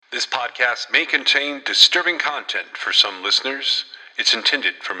This podcast may contain disturbing content for some listeners. It's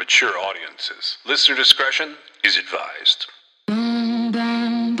intended for mature audiences. Listener discretion is advised.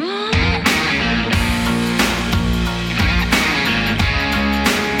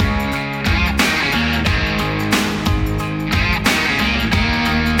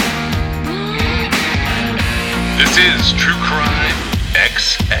 This is True Crime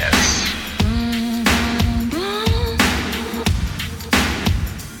XS.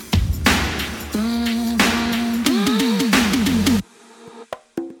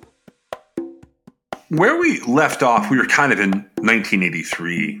 Where we left off, we were kind of in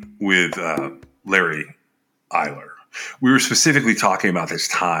 1983 with Larry Eiler. We were specifically talking about this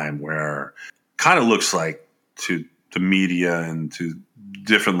time where kind of looks like to the media and to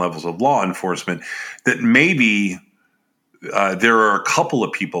different levels of law enforcement that maybe there are a couple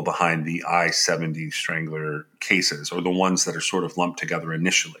of people behind the I-70 Strangler cases, or the ones that are sort of lumped together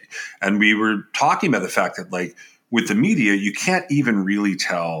initially. And we were talking about the fact that, like, with the media, you can't even really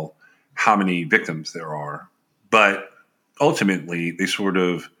tell how many victims there are, but ultimately they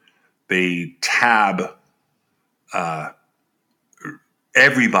tab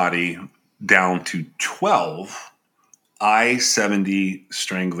everybody down to 12 I-70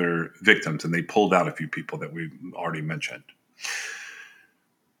 Strangler victims, and they pulled out a few people that we've already mentioned.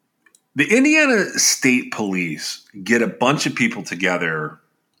 The Indiana State Police get a bunch of people together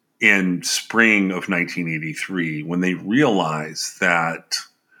in spring of 1983 when they realize that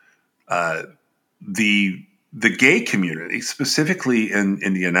the gay community, specifically in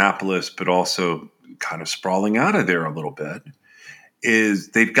Indianapolis, but also kind of sprawling out of there a little bit, is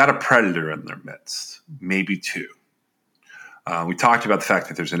they've got a predator in their midst, maybe two. We talked about the fact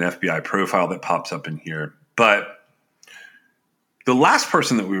that there's an FBI profile that pops up in here, but the last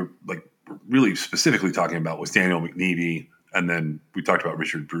person that we were really specifically talking about was Daniel McNeely, and then we talked about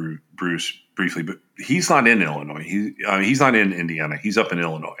Richard Bruce briefly, but he's not in Illinois. He's not in Indiana. He's up in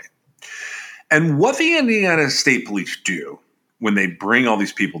Illinois. And what the Indiana State Police do when they bring all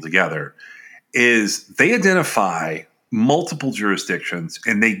these people together is they identify multiple jurisdictions,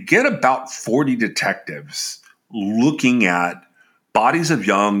 and they get about 40 detectives looking at bodies of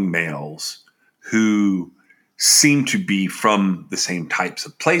young males who seem to be from the same types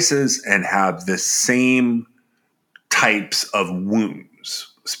of places and have the same types of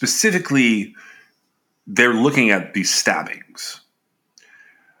wounds. Specifically, they're looking at these stabbings.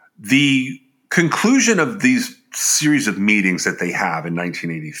 The conclusion of these series of meetings that they have in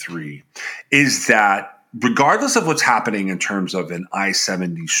 1983 is that regardless of what's happening in terms of an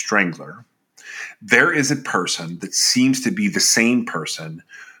I-70 Strangler, there is a person that seems to be the same person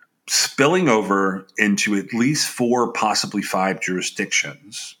spilling over into at least 4, possibly 5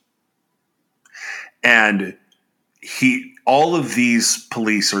 jurisdictions. And all of these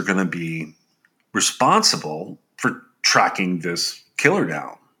police are going to be responsible for tracking this killer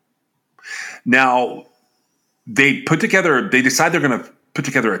down. Now, they decide they're going to put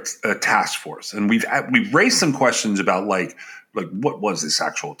together a task force, and we've raised some questions about like what was this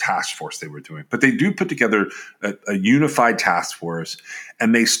actual task force they were doing. But they do put together a unified task force,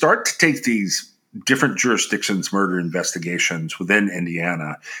 and they start to take these different jurisdictions' murder investigations within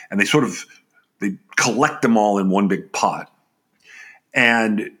Indiana, and they collect them all in one big pot.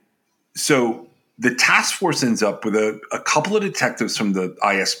 And so the task force ends up with a couple of detectives from the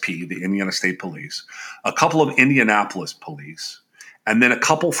ISP, the Indiana State Police, a couple of Indianapolis police, and then a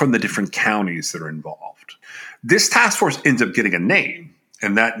couple from the different counties that are involved. This task force ends up getting a name,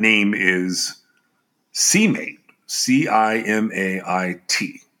 and that name is CIMAIT, CIMAIT.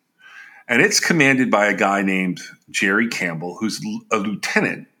 And it's commanded by a guy named Jerry Campbell, who's a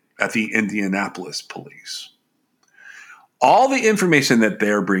lieutenant at the Indianapolis Police. All the information that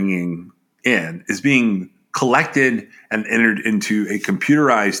they're bringing in is being collected and entered into a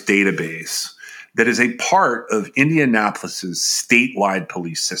computerized database that is a part of Indianapolis's statewide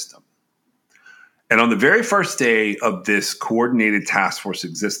police system. And on the very first day of this coordinated task force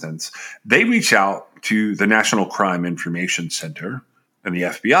existence, they reach out to the National Crime Information Center and the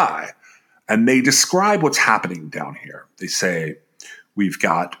FBI, and they describe what's happening down here. They say, we've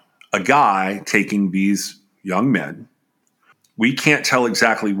got a guy taking these young men. We can't tell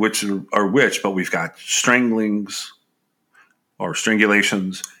exactly which are which, but we've got stranglings or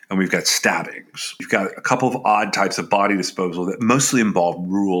strangulations, and we've got stabbings. We've got a couple of odd types of body disposal that mostly involve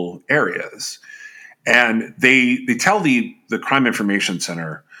rural areas. And they tell the Crime Information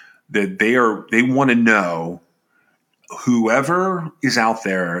Center that they want to know whoever is out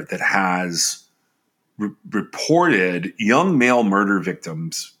there that has reported young male murder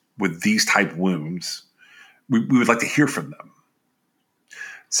victims with these type wounds, we would like to hear from them.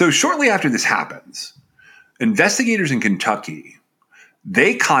 So shortly after this happens, investigators in Kentucky,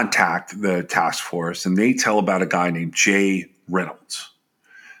 they contact the task force and they tell about a guy named Jay Reynolds.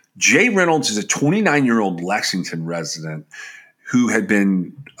 Jay Reynolds is a 29-year-old Lexington resident who had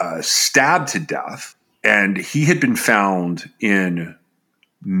been stabbed to death, and he had been found in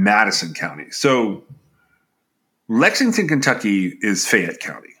Madison County. So Lexington, Kentucky is Fayette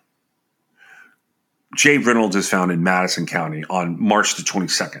County. Jay Reynolds is found in Madison County on March the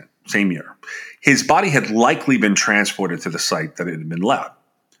 22nd, same year. His body had likely been transported to the site that it had been left.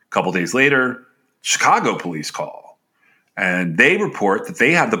 A couple days later, Chicago police call, and they report that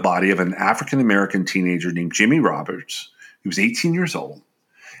they have the body of an African-American teenager named Jimmy Roberts. He was 18 years old,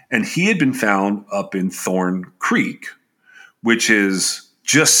 and he had been found up in Thorn Creek, which is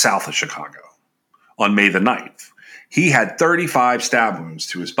just south of Chicago, on May the 9th. He had 35 stab wounds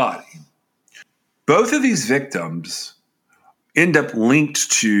to his body. Both of these victims end up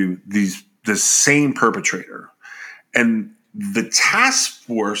linked to the same perpetrator. And the task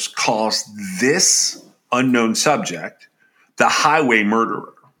force calls this unknown subject the highway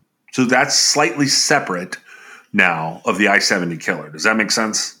murderer. So that's slightly separate now of the I-70 killer. Does that make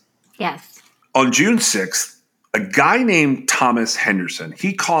sense? Yes. On June 6th, a guy named Thomas Henderson,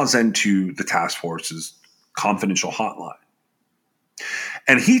 he calls into the task force's confidential hotline.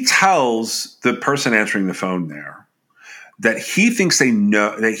 And he tells the person answering the phone there that he thinks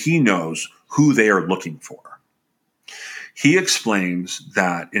he knows who they are looking for. He explains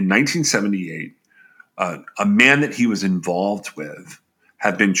that in 1978, a man that he was involved with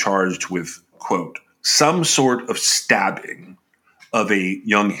had been charged with, quote, some sort of stabbing of a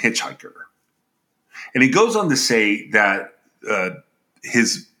young hitchhiker. And he goes on to say that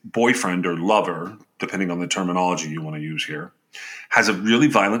his boyfriend or lover, depending on the terminology you want to use here, has a really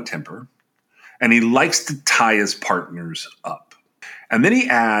violent temper, and he likes to tie his partners up. And then he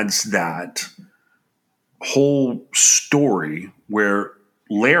adds that whole story where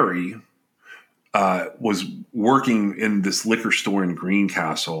Larry was working in this liquor store in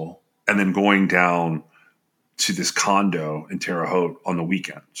Greencastle and then going down to this condo in Terre Haute on the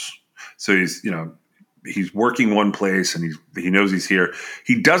weekends. So he's working one place and he knows he's here.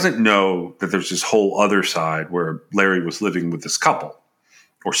 He doesn't know that there's this whole other side where Larry was living with this couple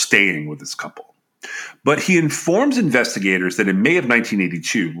or staying with this couple. But he informs investigators that in May of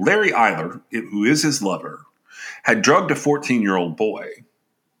 1982, Larry Eiler, who is his lover, had drugged a 14-year-old boy,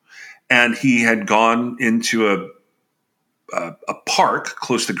 and he had gone into a park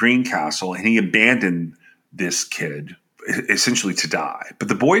close to Greencastle, and he abandoned this kid essentially to die. But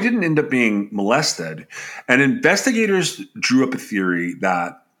the boy didn't end up being molested, and investigators drew up a theory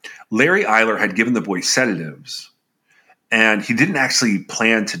that Larry Eiler had given the boy sedatives, and he didn't actually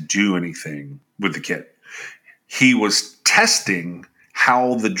plan to do anything with the kid. He was testing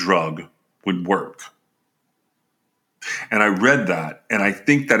how the drug would work. And I read that, and I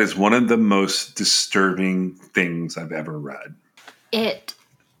think that is one of the most disturbing things I've ever read. It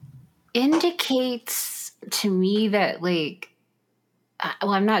indicates to me that, like,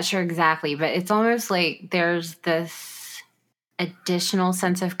 well, I'm not sure exactly, but it's almost like there's this additional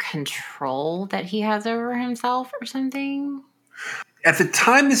sense of control that he has over himself or something. At the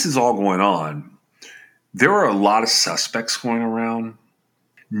time this is all going on, there are a lot of suspects going around.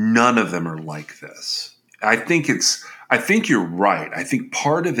 None of them are like this. I think you're right. I think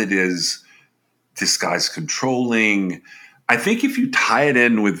part of it is this guy's controlling. I think if you tie it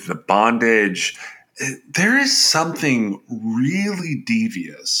in with the bondage, there is something really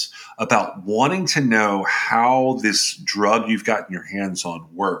devious about wanting to know how this drug you've gotten your hands on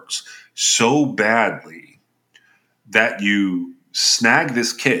works so badly that you snag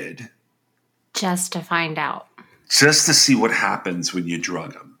this kid just to find out. Just to see what happens when you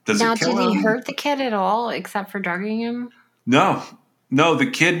drug him. Did he hurt the kid at all except for drugging him? No, the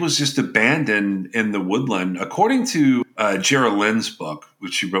kid was just abandoned in the woodland. According to Jera Lynn's book,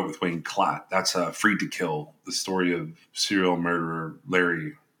 which she wrote with Wayne Klatt, that's Freed to Kill, the story of serial murderer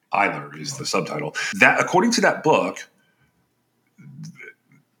Larry Eiler is the subtitle. That, according to that book,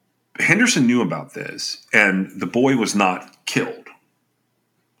 Henderson knew about this, and the boy was not killed.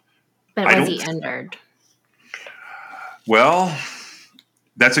 But was he injured? Well,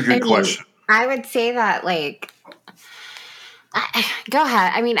 that's a good question. I would say that, like, go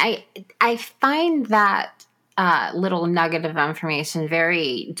ahead. I mean, I find that little nugget of information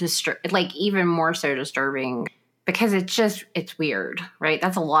very like even more so disturbing because it's weird, right?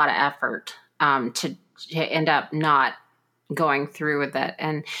 That's a lot of effort to end up not going through with it.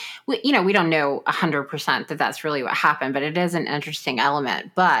 And we don't know 100% that that's really what happened, but it is an interesting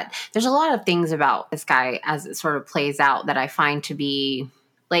element. But there's a lot of things about this guy as it sort of plays out that I find to be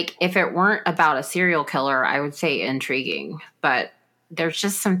like, if it weren't about a serial killer, I would say intriguing. But there's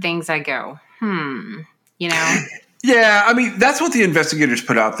just some things I go, you know? Yeah, I mean, that's what the investigators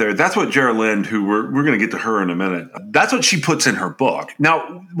put out there. That's what Geraldine, who we're going to get to her in a minute, that's what she puts in her book.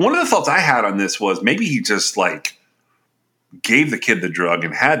 Now, one of the thoughts I had on this was maybe he just like gave the kid the drug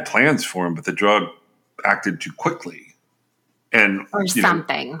and had plans for him, but the drug acted too quickly. And or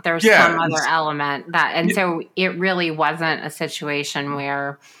something. There's yeah, some other element that, and so it really wasn't a situation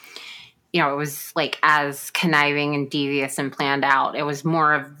where, you know, it was like as conniving and devious and planned out. It was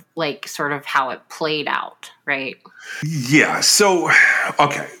more of like sort of how it played out, right? Yeah. So,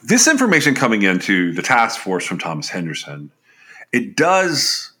 okay, this information coming into the task force from Thomas Henderson, it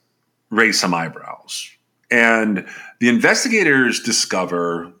does raise some eyebrows. And the investigators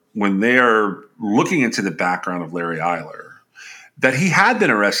discover when they are looking into the background of Larry Eiler that he had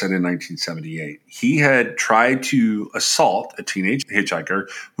been arrested in 1978. He had tried to assault a teenage hitchhiker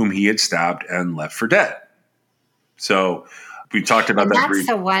whom he had stabbed and left for dead. So we talked about that. That's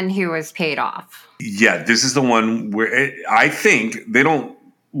the one who was paid off. Yeah, this is the one where I think they don't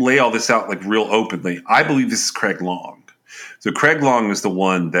lay all this out like real openly. I believe this is Craig Long. So Craig Long is the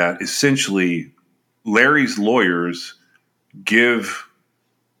one that essentially Larry's lawyers give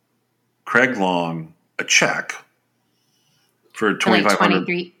Craig Long a check for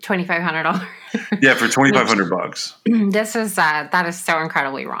 $2,500. Yeah, for $2,500. This is that is so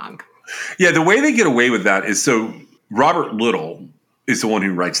incredibly wrong. Yeah, the way they get away with that is so Robert Little is the one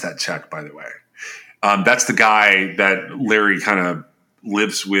who writes that check, by the way. That's the guy that Larry kind of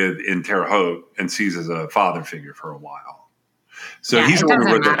lives with in Terre Haute and sees as a father figure for a while. So yeah, he's it the one who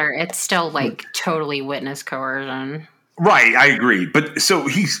doesn't wrote matter. It's still like totally witness coercion. Right, I agree. But so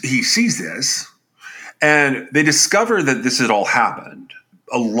he sees this, and they discover that this had all happened.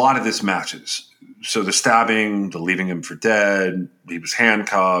 A lot of this matches. So the stabbing, the leaving him for dead, he was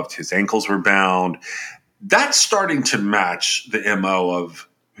handcuffed, his ankles were bound. That's starting to match the MO of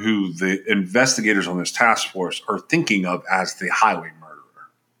who the investigators on this task force are thinking of as the highway murderer.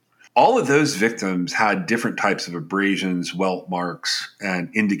 All of those victims had different types of abrasions, welt marks, and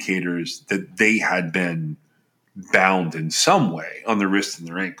indicators that they had been bound in some way on their wrists and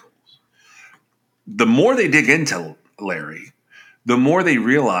their ankles. The more they dig into Larry, the more they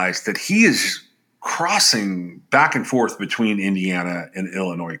realize that he is crossing back and forth between Indiana and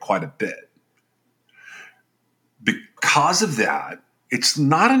Illinois quite a bit. Because of that, it's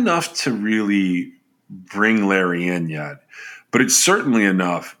not enough to really bring Larry in yet, but it's certainly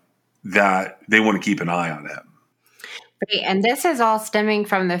enough that they want to keep an eye on him. Right, and this is all stemming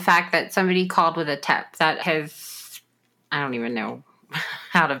from the fact that somebody called with a tip that I don't even know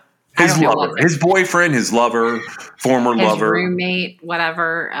how to. His lover, his boyfriend, his lover, former his lover, roommate,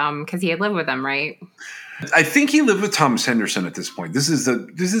 whatever, because he had lived with him, right? I think he lived with Thomas Henderson at this point. This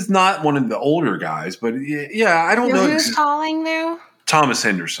is not one of the older guys, but yeah, I don't know. Who's calling though? Thomas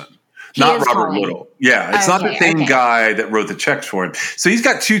Henderson, not Robert Little. Yeah, it's not the same guy that wrote the checks for him. So he's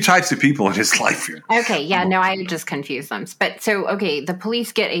got two types of people in his life here. Okay, yeah, no, I just confused them. But so, okay, the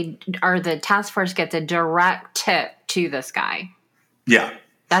police the task force gets a direct tip to this guy. Yeah.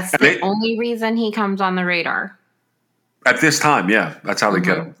 That's the only reason he comes on the radar. At this time, yeah. That's how they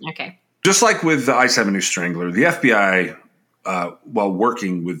get him. Okay. Just like with the I-70 Strangler, the FBI, while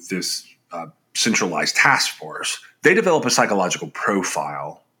working with this centralized task force, they develop a psychological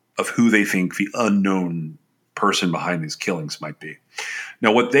profile of who they think the unknown person behind these killings might be.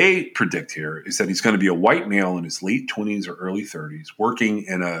 Now, what they predict here is that he's going to be a white male in his late 20s or early 30s, working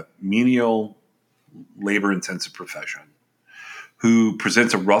in a menial, labor-intensive profession, who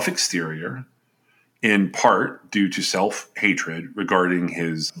presents a rough exterior, in part due to self-hatred regarding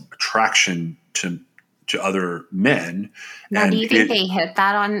his attraction to other men. Now, do you think they hit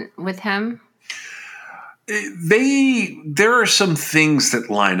that on with him? There are some things that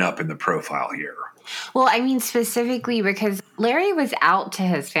line up in the profile here. Well, I mean, specifically because Larry was out to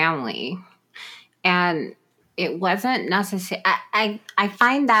his family, and it wasn't necessary. I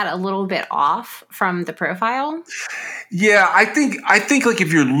find that a little bit off from the profile. Yeah, I think like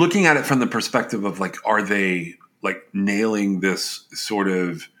if you're looking at it from the perspective of like, are they like nailing this sort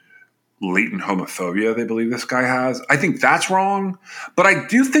of latent homophobia they believe this guy has? I think that's wrong. But I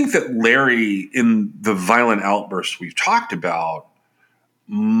do think that Larry, in the violent outbursts we've talked about,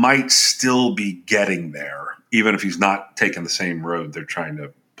 might still be getting there, even if he's not taking the same road they're trying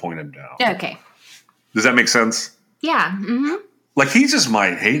to point him down. Okay. Does that make sense? Yeah. Mm-hmm. Like he just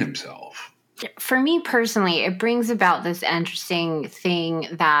might hate himself. For me personally, it brings about this interesting thing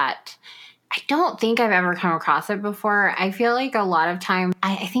that I don't think I've ever come across it before. I feel like a lot of time,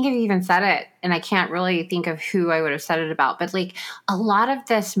 I think I've even said it, and I can't really think of who I would have said it about, but like a lot of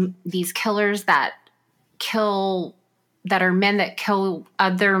these killers that are men that kill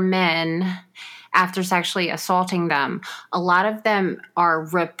other men after sexually assaulting them, a lot of them are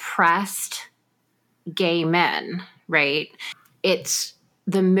repressed gay men, right? It's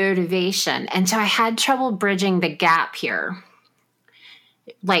the motivation. And so I had trouble bridging the gap here.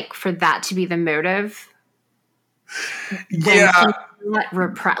 Like for that to be the motive. Yeah.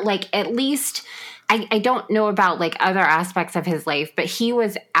 Like at least I don't know about like other aspects of his life, but he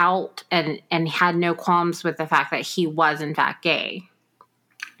was out and had no qualms with the fact that he was in fact gay.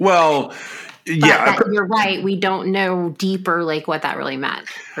 Well, yeah, but you're right. We don't know deeper like what that really meant,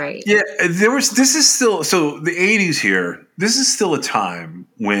 right? Yeah, this is still, so the 80s here, this is still a time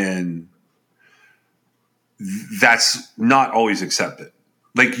when that's not always accepted.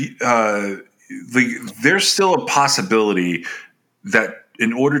 Like there's still a possibility that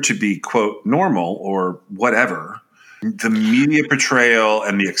in order to be, quote, normal or whatever, the media portrayal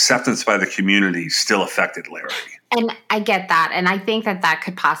and the acceptance by the community still affected Larry. And I get that. And I think that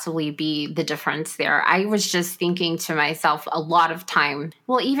could possibly be the difference there. I was just thinking to myself a lot of time,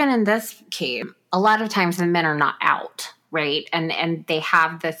 well, even in this case, a lot of times the men are not out, right? And they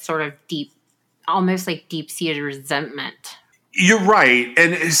have this sort of almost like deep-seated resentment. You're right.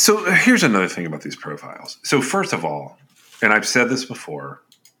 And so here's another thing about these profiles. So first of all, and I've said this before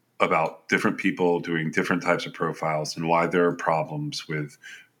about different people doing different types of profiles and why there are problems with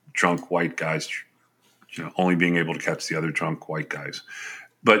drunk white guys, only being able to catch the other drunk white guys.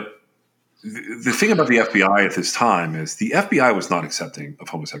 But the thing about the FBI at this time is the FBI was not accepting of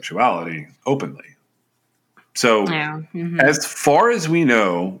homosexuality openly. So as far as we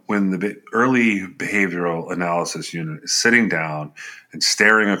know, when the early behavioral analysis unit is sitting down and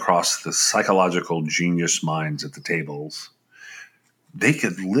staring across the psychological genius minds at the tables, they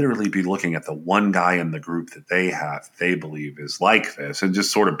could literally be looking at the one guy in the group that they believe is like this and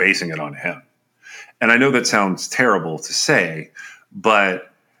just sort of basing it on him. And I know that sounds terrible to say,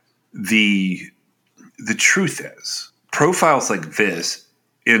 but the truth is profiles like this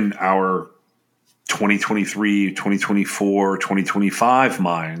in our 2023, 2024, 2025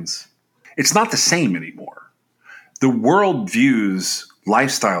 minds, it's not the same anymore. The world views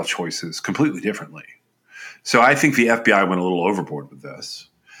lifestyle choices completely differently. So I think the FBI went a little overboard with this.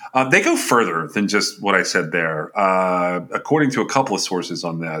 They go further than just what I said there. According to a couple of sources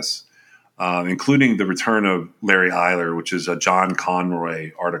on this, including The Return of Larry Eiler, which is a John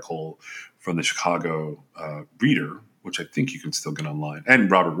Conroy article from the Chicago Reader, which I think you can still get online, and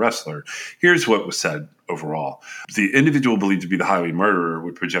Robert Ressler. Here's what was said overall. The individual believed to be the highway murderer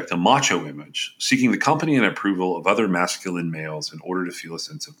would project a macho image, seeking the company and approval of other masculine males in order to feel a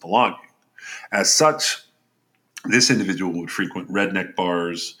sense of belonging. As such, this individual would frequent redneck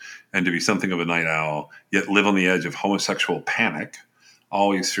bars and to be something of a night owl, yet live on the edge of homosexual panic,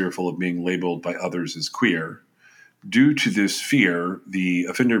 always fearful of being labeled by others as queer. Due to this fear, the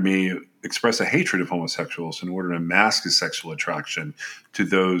offender may express a hatred of homosexuals in order to mask his sexual attraction to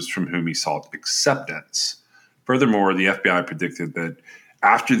those from whom he sought acceptance. Furthermore, the FBI predicted that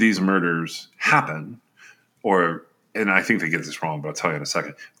after these murders happen, and I think they get this wrong, but I'll tell you in a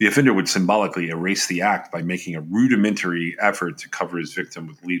second, the offender would symbolically erase the act by making a rudimentary effort to cover his victim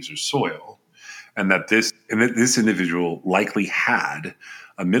with leaves or soil, and that this individual likely had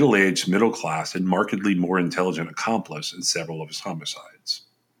a middle-aged, middle-class, and markedly more intelligent accomplice in several of his homicides.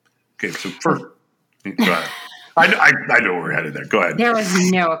 Okay, so first, go ahead. I know we're headed there. Go ahead. There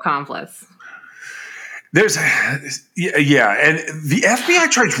was no accomplice. And the FBI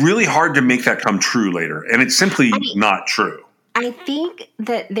tries really hard to make that come true later, and it's simply not true. I think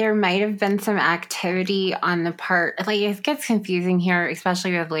that there might have been some activity on the part, like it gets confusing here,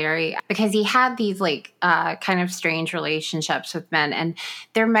 especially with Larry, because he had these like kind of strange relationships with men, and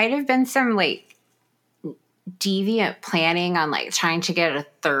there might have been some like deviant planning on like trying to get a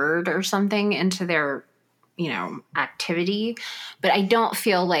third or something into their, activity. But I don't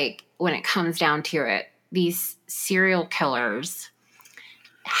feel like when it comes down to it, these serial killers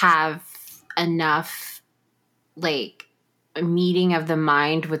have enough like a meeting of the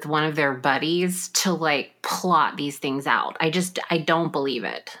mind with one of their buddies to like plot these things out. I don't believe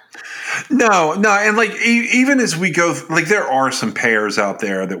it. No. And like, even as we go, like there are some pairs out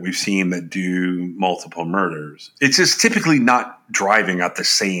there that we've seen that do multiple murders. It's just typically not driving at the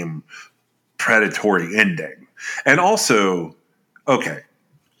same predatory ending. And also, okay,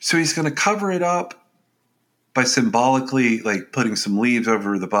 so he's going to cover it up by symbolically like putting some leaves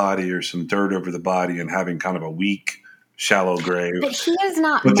over the body or some dirt over the body and having kind of a weak shallow grave. But he is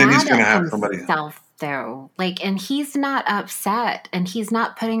not But then he's mad going to at have somebody. himself, though. Like, and he's not upset, and he's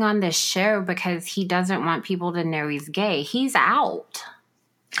not putting on this show because he doesn't want people to know he's gay. He's out.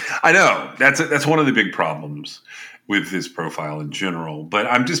 I know that's one of the big problems with this profile in general. But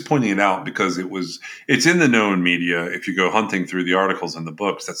I'm just pointing it out because it's in the known media. If you go hunting through the articles and the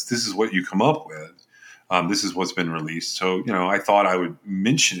books, this is what you come up with. This is what's been released. So, I thought I would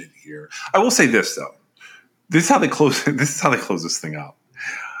mention it here. I will say this though. This is how they close this thing out.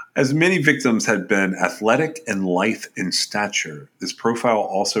 As many victims had been athletic and lithe in stature, this profile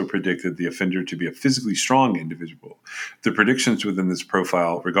also predicted the offender to be a physically strong individual. The predictions within this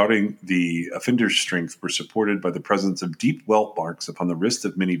profile regarding the offender's strength were supported by the presence of deep welt marks upon the wrist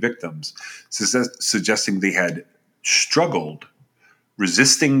of many victims, suggesting they had struggled,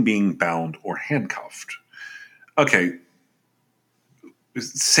 resisting being bound or handcuffed. Okay,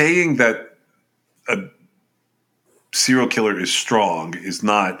 saying that a serial killer is strong is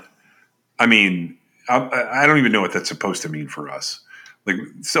not, I don't even know what that's supposed to mean for us. Like,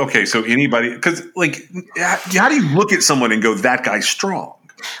 so anybody, because how do you look at someone and go, that guy's strong?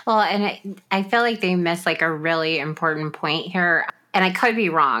 Well, and I feel like they missed like a really important point here. And I could be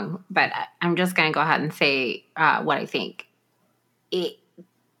wrong, but I'm just going to go ahead and say what I think.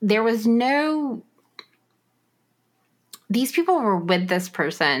 There was these people were with this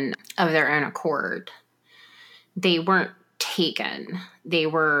person of their own accord. They weren't taken. They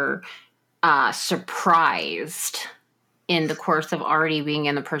were surprised in the course of already being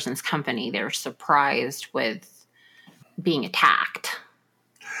in the person's company. They were surprised with being attacked.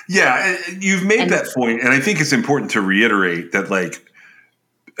 Yeah, you've made that point, and I think it's important to reiterate that,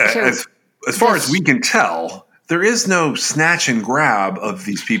 as far as we can tell, there is no snatch and grab of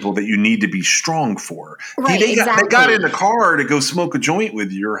these people that you need to be strong for. Right, They exactly. got in the car to go smoke a joint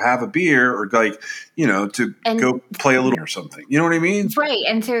with you or have a beer or to go play a little or something. You know what I mean? Right.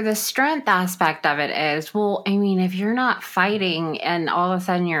 And so the strength aspect of it is, well, I mean, if you're not fighting and all of a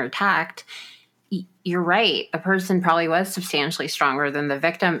sudden you're attacked, you're right. The person probably was substantially stronger than the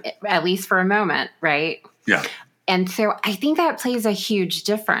victim, at least for a moment, right? Yeah. And so I think that plays a huge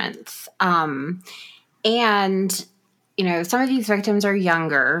difference. And, some of these victims are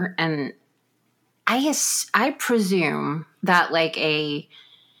younger, and I presume that I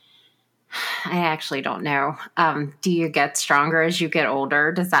actually don't know. Do you get stronger as you get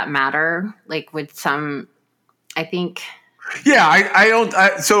older? Does that matter? I think. Yeah, I don't.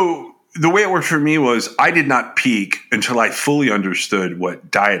 So the way it worked for me was I did not peak until I fully understood what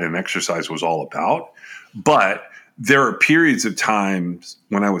diet and exercise was all about. But there are periods of times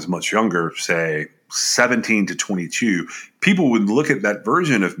when I was much younger, say 17 to 22, people would look at that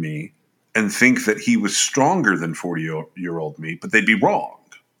version of me and think that he was stronger than 40-year-old me, but they'd be wrong.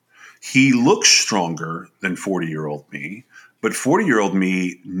 He looks stronger than 40-year-old me, but 40-year-old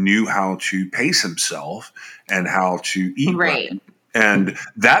me knew how to pace himself and how to eat right. And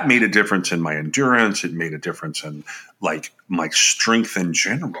that made a difference in my endurance. It made a difference in my strength in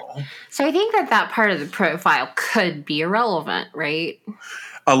general. So I think that part of the profile could be irrelevant, right?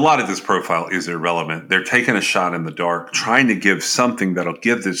 A lot of this profile is irrelevant. They're taking a shot in the dark, trying to give something that'll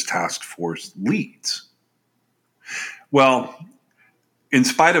give this task force leads. Well, in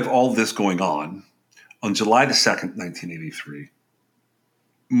spite of all this going on July the 2nd, 1983,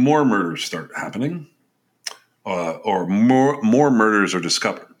 more murders start happening, or more murders are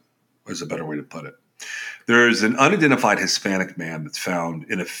discovered, is a better way to put it. There's an unidentified Hispanic man that's found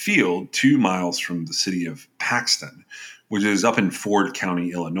in a field 2 miles from the city of Paxton, which is up in Ford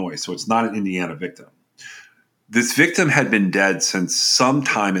County, Illinois. So it's not an Indiana victim. This victim had been dead since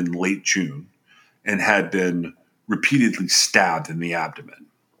sometime in late June and had been repeatedly stabbed in the abdomen.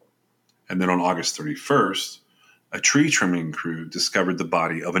 And then on August 31st, a tree trimming crew discovered the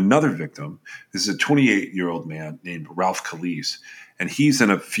body of another victim. This is a 28-year-old man named Ralph Calise, and he's in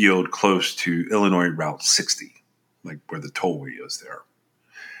a field close to Illinois Route 60, where the tollway is there.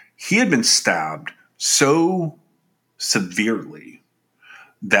 He had been stabbed so severely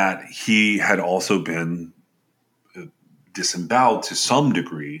that he had also been disemboweled to some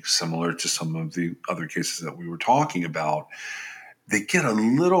degree, similar to some of the other cases that we were talking about. They get a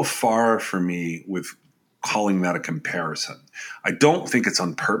little far for me with calling that a comparison. I don't think it's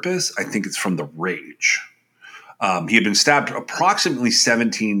on purpose. I think it's from the rage. He had been stabbed approximately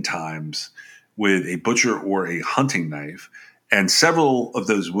 17 times with a butcher or a hunting knife, and several of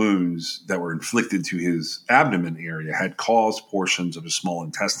those wounds that were inflicted to his abdomen area had caused portions of his small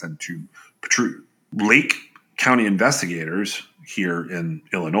intestine to protrude. Lake County investigators here in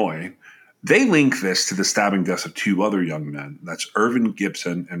Illinois, they link this to the stabbing deaths of two other young men. That's Irvin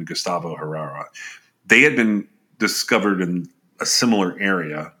Gibson and Gustavo Herrera. They had been discovered in a similar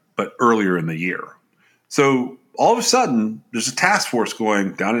area, but earlier in the year. So all of a sudden, there's a task force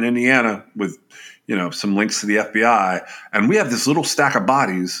going down in Indiana with, some links to the FBI, and we have this little stack of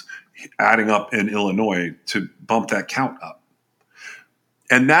bodies adding up in Illinois to bump that count up.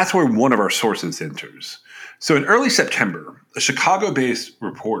 And that's where one of our sources enters. So in early September, a Chicago-based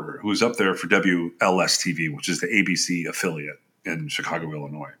reporter who was up there for WLS-TV, which is the ABC affiliate in Chicago,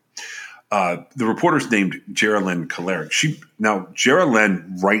 Illinois, the reporter's named Geraldine Caleric.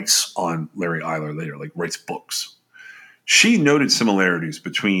 Geraldine writes on Larry Eiler later, writes books. She noted similarities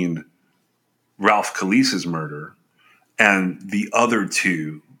between Ralph Kalisa's murder and the other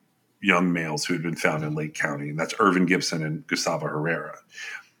two young males who had been found in Lake County, and that's Irvin Gibson and Gustavo Herrera.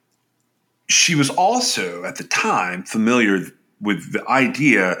 She was also, at the time, familiar with the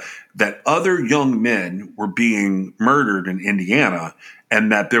idea that other young men were being murdered in Indiana,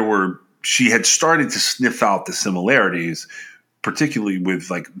 and that she had started to sniff out the similarities, particularly with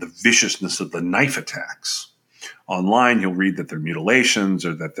the viciousness of the knife attacks. Online, you'll read that they're mutilations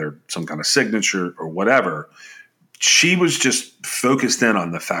or that they're some kind of signature or whatever. She was just focused in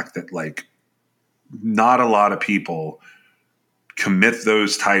on the fact that not a lot of people commit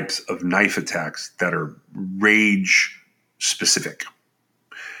those types of knife attacks that are rage specific.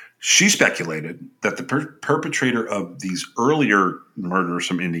 She speculated that the perpetrator of these earlier murders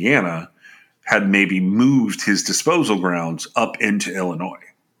from Indiana had maybe moved his disposal grounds up into Illinois.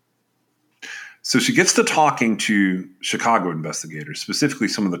 So she gets to talking to Chicago investigators, specifically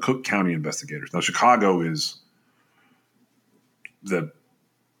some of the Cook County investigators. Now, Chicago is the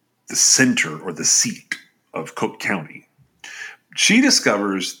center or the seat of Cook County. She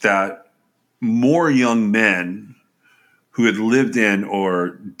discovers that more young men who had lived in or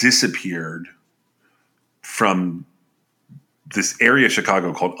disappeared from this area of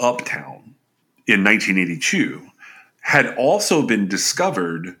Chicago called Uptown in 1982 had also been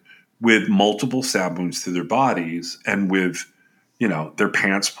discovered with multiple stab wounds to their bodies and with, their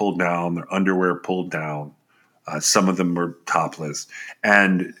pants pulled down, their underwear pulled down. Some of them were topless.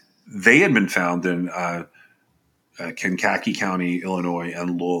 And they had been found in Kankakee County, Illinois,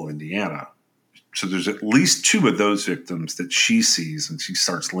 and Lowell, Indiana. So there's at least two of those victims that she sees, and she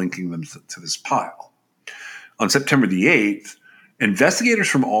starts linking them to this pile. On September the 8th, investigators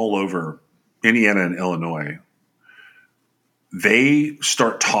from all over Indiana and Illinois, they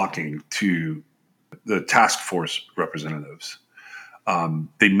start talking to the task force representatives.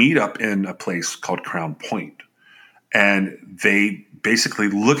 They meet up in a place called Crown Point, and they basically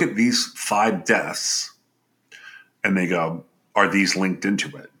look at these 5 deaths, and they go, are these linked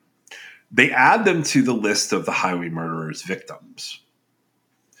into it? They add them to the list of the highway murderers' victims.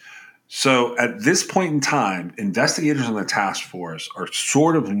 So at this point in time, investigators on the task force are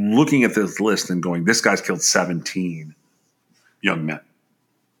sort of looking at this list and going, this guy's killed 17 young men.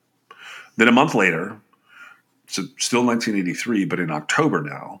 Then a month later, so still 1983, but in October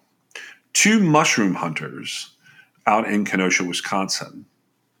now, 2 mushroom hunters out in Kenosha, Wisconsin.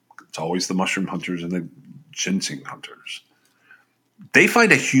 It's always the mushroom hunters and the ginseng hunters. They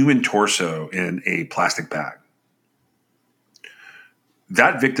find a human torso in a plastic bag.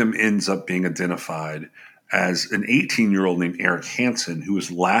 That victim ends up being identified as an 18-year-old named Eric Hansen, who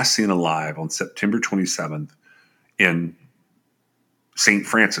was last seen alive on September 27th in St.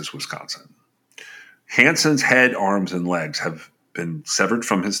 Francis, Wisconsin. Hansen's head, arms, and legs have been severed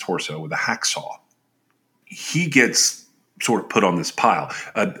from his torso with a hacksaw. He gets sort of put on this pile.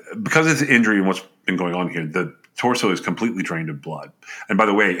 Because of the injury and what's been going on here, the torso is completely drained of blood. And by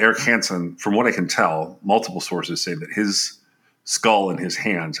the way, Eric Hansen, from what I can tell, multiple sources say that his skull and his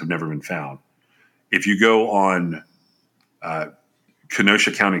hands have never been found. If you go on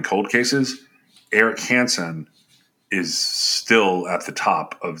Kenosha County cold cases, Eric Hansen is still at the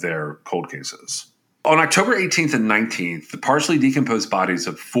top of their cold cases. On October 18th and 19th, the partially decomposed bodies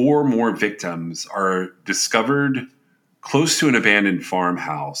of 4 more victims are discovered close to an abandoned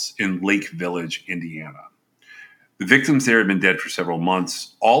farmhouse in Lake Village, Indiana. The victims there had been dead for several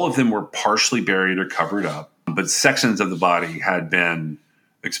months. All of them were partially buried or covered up, but sections of the body had been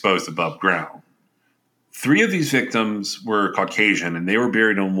exposed above ground. 3 of these victims were Caucasian, and they were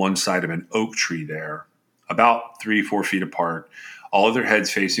buried on one side of an oak tree there, about 3-4 feet apart, all of their heads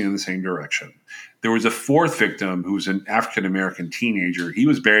facing in the same direction. There was a 4th victim who was an African-American teenager. He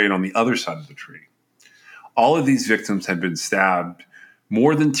was buried on the other side of the tree. All of these victims had been stabbed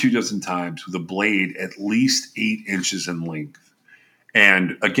more than 24 times with a blade at least 8 inches in length.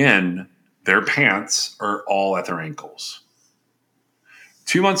 And again, their pants are all at their ankles.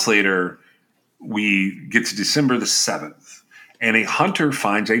 2 months later, we get to December the 7th, and a hunter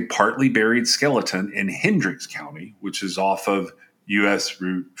finds a partly buried skeleton in Hendricks County, which is off of US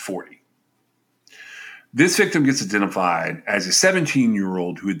Route 40. This victim gets identified as a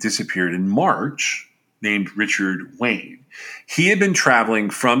 17-year-old who had disappeared in March, named Richard Wayne. He had been traveling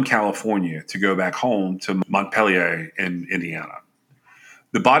from California to go back home to Montpelier in Indiana.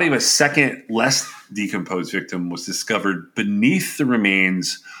 The body of a second, less decomposed victim was discovered beneath the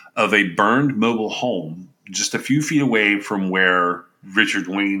remains of a burned mobile home just a few feet away from where Richard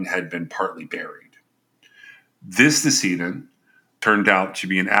Wayne had been partly buried. This decedent turned out to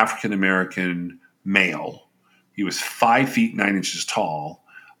be an African-American male. He was 5 feet 9 inches tall.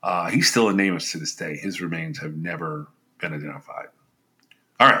 He's still anonymous to this day. His remains have never been identified.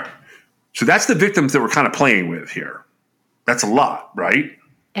 All right. So that's the victims that we're kind of playing with here. That's a lot, right?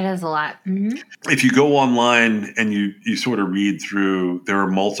 It is a lot. Mm-hmm. If you go online and you sort of read through, there are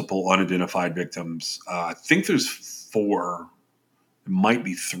multiple unidentified victims. I think there's 4. It might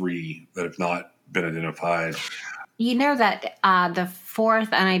be 3 that have not been identified. You know that the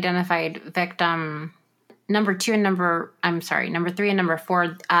 4th unidentified victim, number 3 and number 4,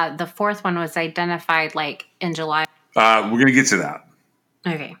 the 4th one was identified like in July. We're going to get to that.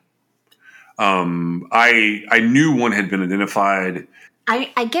 Okay. I knew one had been identified.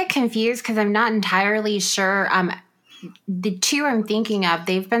 I get confused because I'm not entirely sure. The 2 I'm thinking of,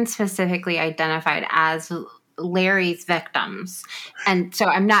 they've been specifically identified as Larry's victims. And so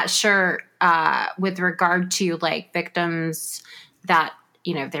I'm not sure with regard to like victims that,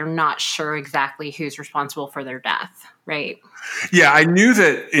 they're not sure exactly who's responsible for their death, right? Yeah, I knew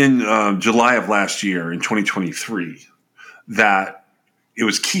that in July of last year, in 2023, that it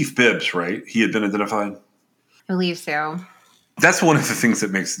was Keith Bibbs, right? He had been identified? I believe so. That's one of the things that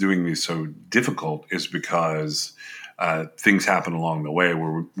makes doing these so difficult is because things happen along the way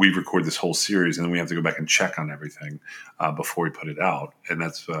where we record this whole series and then we have to go back and check on everything before we put it out. And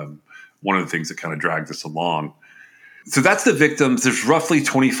that's one of the things that kind of dragged us along. So that's the victims. There's roughly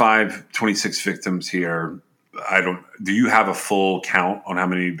 25, 26 victims here. Do you have a full count on how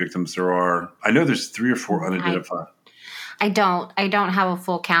many victims there are? I know there's 3 or 4 unidentified. I don't have a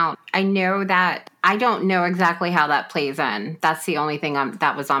full count. I know that I don't know exactly how that plays in. That's the only thing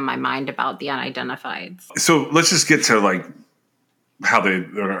that was on my mind about the unidentified. So let's just get to like how they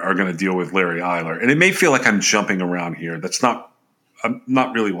are going to deal with Larry Eiler. And it may feel like I'm jumping around here. I'm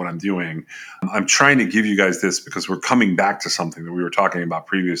not really what I'm doing. I'm trying to give you guys this because we're coming back to something that we were talking about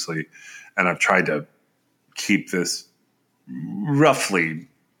previously. And I've tried to keep this roughly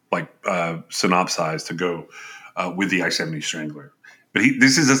like synopsized to go with the I-70 Strangler. But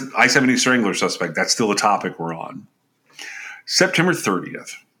this is an I-70 Strangler suspect. That's still a topic we're on. September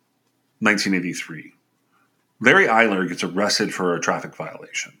 30th, 1983. Larry Eiler gets arrested for a traffic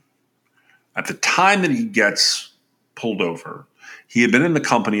violation. At the time that he gets pulled over, he had been in the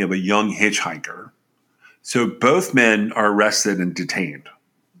company of a young hitchhiker. So both men are arrested and detained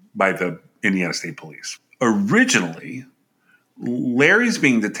by the Indiana State Police. Originally, Larry's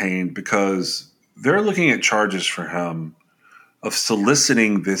being detained because they're looking at charges for him of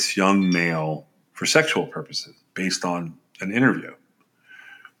soliciting this young male for sexual purposes based on an interview.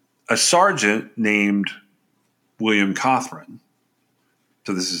 A sergeant named William Cothran,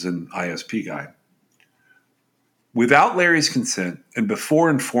 so this is an ISP guy, without Larry's consent and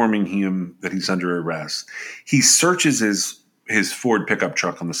before informing him that he's under arrest, he searches his Ford pickup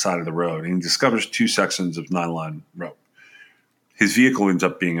truck on the side of the road and he discovers 2 sections of nylon rope. His vehicle ends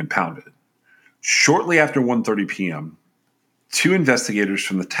up being impounded. Shortly after 1:30 p.m., 2 investigators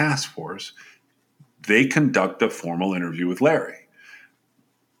from the task force, they conduct a formal interview with Larry.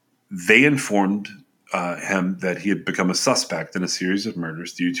 They informed him that he had become a suspect in a series of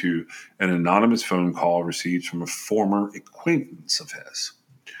murders due to an anonymous phone call received from a former acquaintance of his.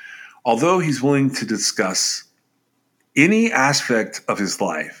 Although he's willing to discuss any aspect of his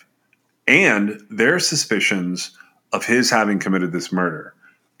life and their suspicions of his having committed this murder,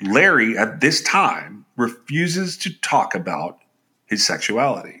 Larry, at this time, refuses to talk about his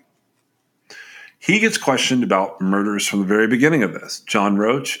sexuality. He gets questioned about murders from the very beginning of this, John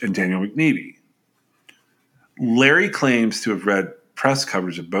Roach and Daniel McNeely. Larry claims to have read press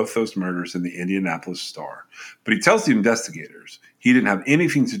coverage of both those murders in the Indianapolis Star, but he tells the investigators he didn't have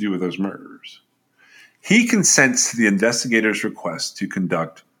anything to do with those murders. He consents to the investigators' request to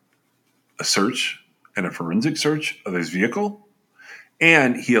conduct a search and a forensic search of his vehicle,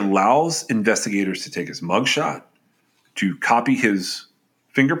 and he allows investigators to take his mugshot, to copy his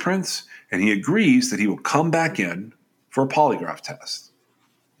fingerprints, and he agrees that he will come back in for a polygraph test.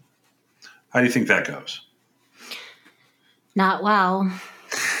 How do you think that goes? Not well.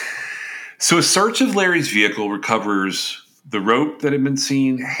 So a search of Larry's vehicle recovers the rope that had been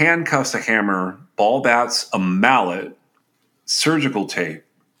seen, handcuffs, a hammer, ball bats, a mallet, surgical tape,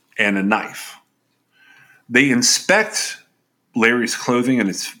 and a knife. They inspect Larry's clothing and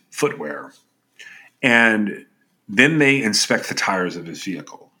his footwear, and then they inspect the tires of his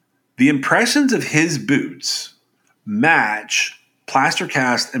vehicle. The impressions of his boots match plaster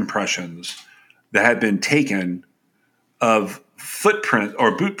cast impressions that had been taken of footprint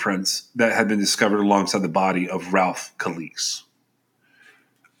or boot prints that had been discovered alongside the body of Ralph Calise.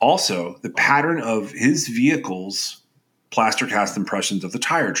 Also, the pattern of his vehicle's plaster cast impressions of the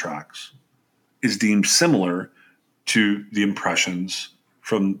tire tracks is deemed similar to the impressions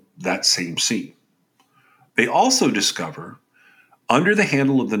from that same scene. They also discover under the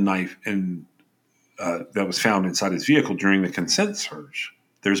handle of the knife that was found inside his vehicle during the consent search,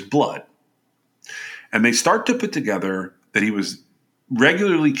 there's blood. And they start to put together that he was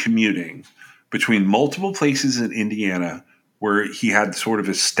regularly commuting between multiple places in Indiana where he had sort of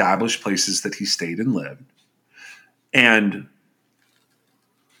established places that he stayed and lived, and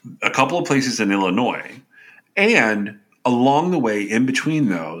a couple of places in Illinois. And along the way, in between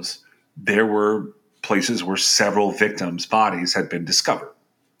those, there were places where several victims' bodies had been discovered.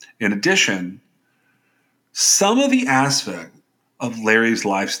 In addition, some of the aspect of Larry's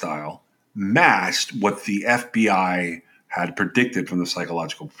lifestyle matched what the FBI had predicted from the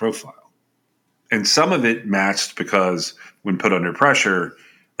psychological profile. And some of it matched because when put under pressure,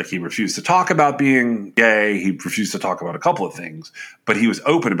 like he refused to talk about being gay, he refused to talk about a couple of things, but he was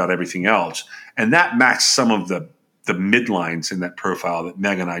open about everything else. And that matched some of the midlines in that profile that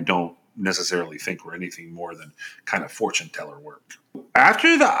Meg and I don't necessarily think were anything more than kind of fortune teller work.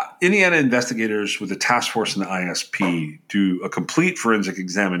 After the Indiana investigators with the task force and the ISP do a complete forensic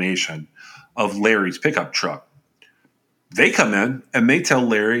examination of Larry's pickup truck, they come in and they tell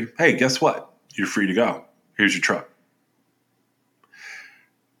Larry, hey, guess what? You're free to go. Here's your truck.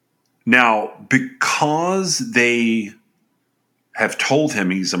 Now, because they have told him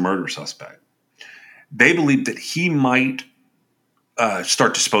he's a murder suspect, they believe that he might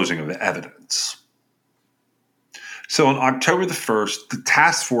start disposing of the evidence. So on October the 1st, the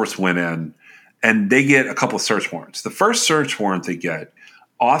task force went in and they get a couple of search warrants. The first search warrant they get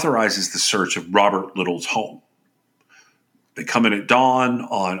authorizes the search of Robert Little's home. They come in at dawn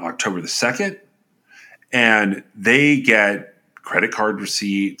on October the 2nd, and they get credit card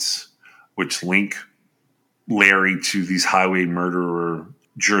receipts, which link Larry to these highway murderer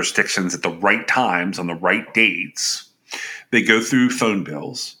jurisdictions at the right times on the right dates. They go through phone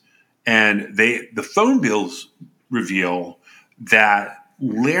bills, and the phone bills reveal that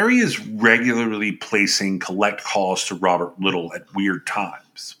Larry is regularly placing collect calls to Robert Little at weird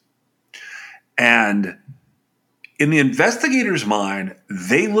times. And in the investigator's mind,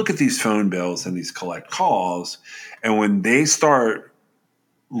 they look at these phone bills and these collect calls, and when they start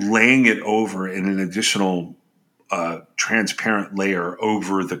laying it over in an additional transparent layer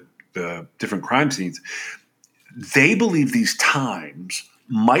over the different crime scenes, they believe these times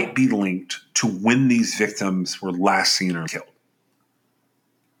might be linked to when these victims were last seen or killed.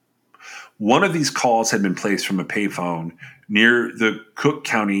 One of these calls had been placed from a payphone near the Cook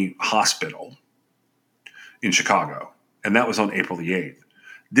County Hospital in Chicago, and that was on April the 8th.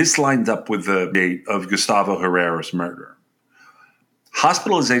 This lines up with the date of Gustavo Herrera's murder.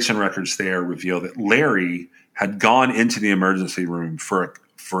 Hospitalization records there reveal that Larry had gone into the emergency room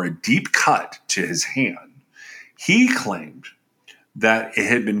for a deep cut to his hand. He claimed that it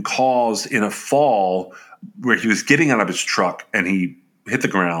had been caused in a fall where he was getting out of his truck and he hit the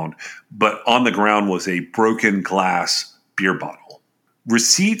ground, but on the ground was a broken glass beer bottle.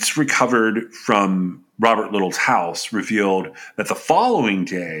 Receipts recovered from Robert Little's house revealed that the following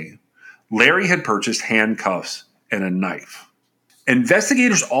day, Larry had purchased handcuffs and a knife.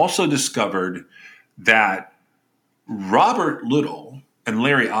 Investigators also discovered that Robert Little and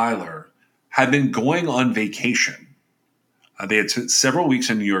Larry Eiler had been going on vacation. They had spent several weeks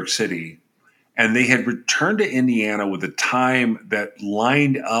in New York City, and they had returned to Indiana with a time that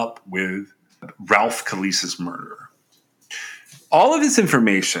lined up with Ralph Calise's murder. All of this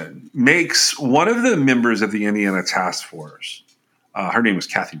information makes one of the members of the Indiana task force, her name was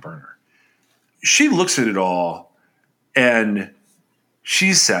Kathy Berner. She looks at it all and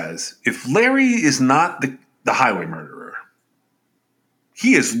she says, if Larry is not the highway murderer,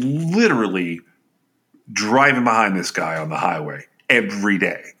 he is literally driving behind this guy on the highway every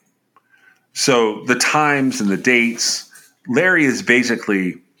day. So the times and the dates, Larry is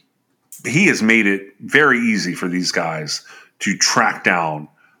basically, he has made it very easy for these guys to track down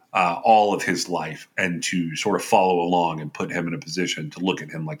all of his life and to sort of follow along and put him in a position to look at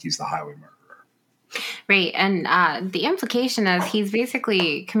him like he's the highway murderer. Right. And the implication is he's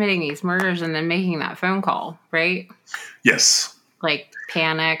basically committing these murders and then making that phone call, right? Yes. Like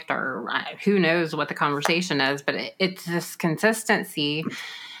panicked, or who knows what the conversation is, but it's this consistency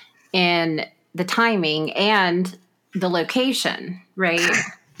in the timing and the location, right?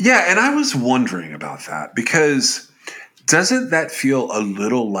 Yeah, and I was wondering about that because doesn't that feel a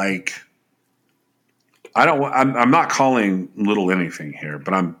little like I'm not calling little anything here,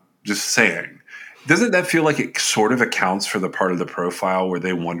 but I'm just saying. Doesn't that feel like it sort of accounts for the part of the profile where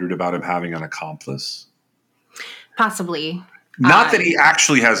they wondered about him having an accomplice? Possibly. Not that he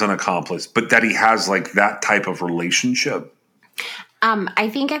actually has an accomplice, but that he has like that type of relationship. I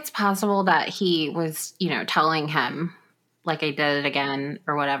think it's possible that he was, telling him, like, I did it again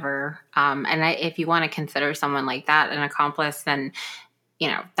or whatever. If you want to consider someone like that an accomplice, then,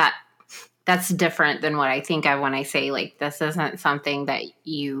 that's different than what I think of when I say, like, this isn't something that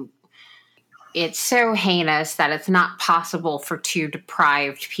it's so heinous that it's not possible for two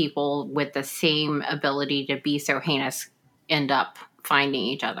deprived people with the same ability to be so heinous end up finding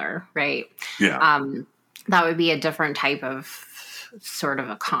each other, right? Yeah. That would be a different type of sort of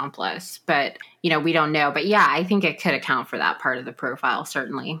accomplice, but we don't know. But yeah, I think it could account for that part of the profile,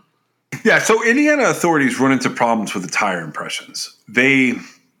 certainly. Yeah, so Indiana authorities run into problems with the tire impressions. They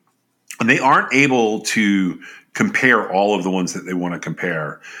aren't able to compare all of the ones that they want to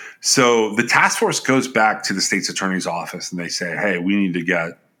compare. So the task force goes back to the state's attorney's office and they say, "Hey, we need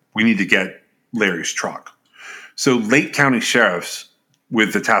to get Larry's truck." So Lake County sheriffs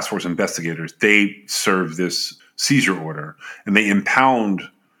with the task force investigators, they serve this seizure order and they impound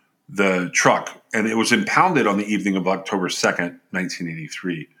the truck. And it was impounded on the evening of October 2nd,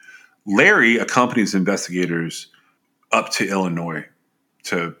 1983. Larry accompanies investigators up to Illinois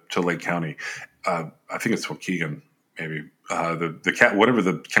to Lake County. I think it's Waukegan, maybe. Whatever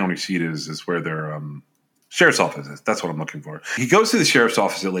the county seat is where their sheriff's office is. That's what I'm looking for. He goes to the sheriff's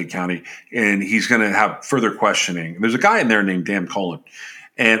office at Lake County, and he's going to have further questioning. There's a guy in there named Dan Cullen,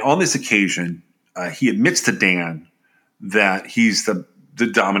 and on this occasion, he admits to Dan that he's the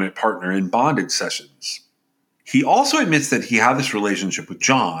dominant partner in bondage sessions. He also admits that he had this relationship with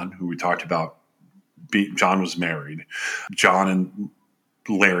John, who we talked about. John was married. John and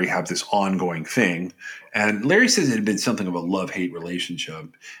Larry have this ongoing thing. And Larry says it had been something of a love-hate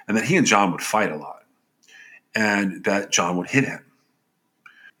relationship and that he and John would fight a lot and that John would hit him.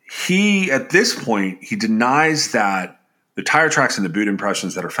 At this point, he denies that the tire tracks and the boot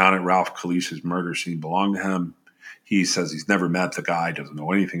impressions that are found at Ralph Kalisa's murder scene belong to him. He says he's never met the guy, doesn't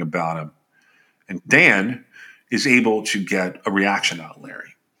know anything about him. And Dan is able to get a reaction out of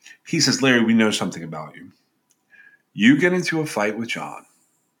Larry. He says, "Larry, we know something about you. You get into a fight with John,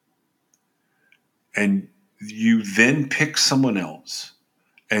 and you then pick someone else,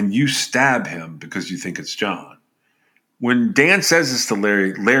 and you stab him because you think it's John." When Dan says this to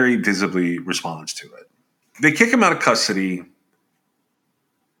Larry, Larry visibly responds to it. They kick him out of custody.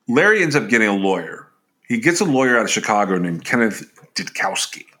 Larry ends up getting a lawyer. He gets a lawyer out of Chicago named Kenneth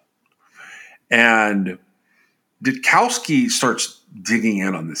Ditkowski. And Ditkowski starts digging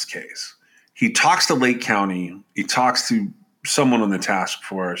in on this case. He talks to Lake County. He talks to someone on the task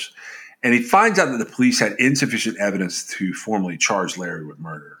force. And he finds out that the police had insufficient evidence to formally charge Larry with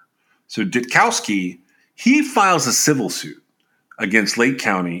murder. So Ditkowski, he files a civil suit against Lake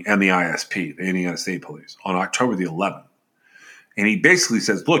County and the ISP, the Indiana State Police, on October the 11th. And he basically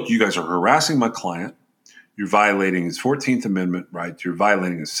says, "Look, you guys are harassing my client. You're violating his 14th Amendment rights. You're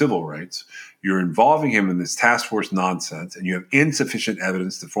violating his civil rights. You're involving him in this task force nonsense, and you have insufficient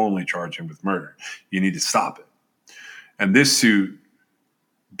evidence to formally charge him with murder. You need to stop it." And this suit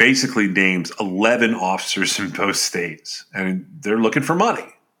basically names 11 officers in both states, and they're looking for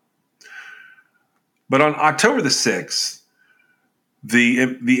money. But on October the 6th,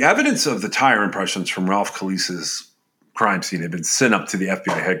 the evidence of the tire impressions from Ralph Kalisa's crime scene had been sent up to the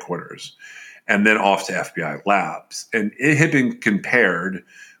FBI headquarters and then off to FBI labs. And it had been compared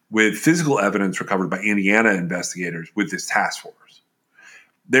with physical evidence recovered by Indiana investigators with this task force.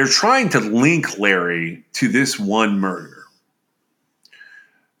 They're trying to link Larry to this one murder.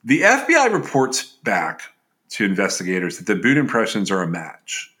 The FBI reports back to investigators that the boot impressions are a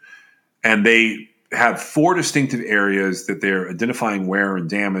match. And they have 4 distinctive areas that they're identifying wear and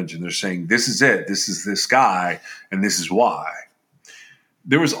damage, and they're saying, this is it, this is this guy, and this is why.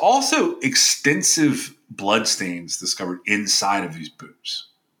 There was also extensive blood stains discovered inside of these boots.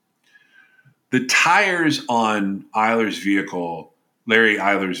 The tires on Larry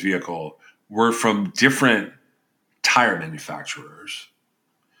Eiler's vehicle, were from different tire manufacturers.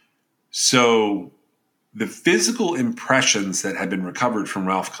 So The physical impressions that had been recovered from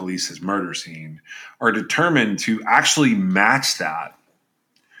Ralph Kalisa's murder scene are determined to actually match that.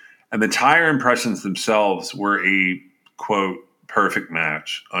 And the tire impressions themselves were a, quote, perfect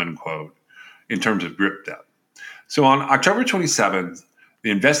match, unquote, in terms of grip depth. So on October 27th,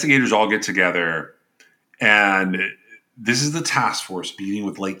 the investigators all get together, and this is the task force meeting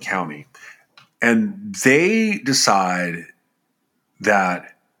with Lake County. And they decide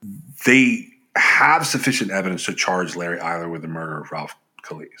that they have sufficient evidence to charge Larry Eiler with the murder of Ralph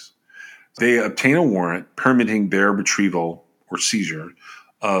Kalise. They obtain a warrant permitting their retrieval or seizure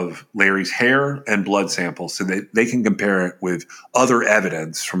of Larry's hair and blood samples so that they can compare it with other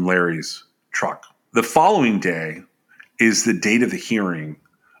evidence from Larry's truck. The following day is the date of the hearing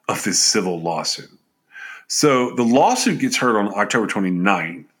of this civil lawsuit. So the lawsuit gets heard on October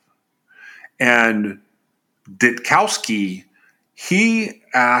 29th, and Ditkowski, he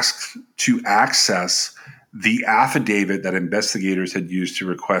asked to access the affidavit that investigators had used to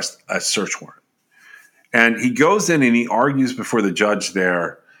request a search warrant. And he goes in and he argues before the judge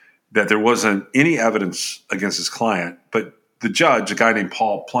there that there wasn't any evidence against his client. But the judge, a guy named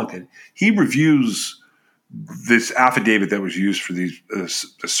Paul Plunkett, he reviews this affidavit that was used for these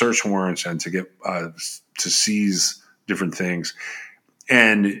the search warrants and to get to seize different things.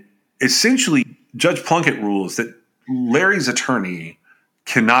 And essentially, Judge Plunkett rules that Larry's attorney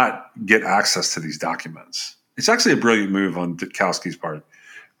cannot get access to these documents. It's actually a brilliant move on Ditkowski's part,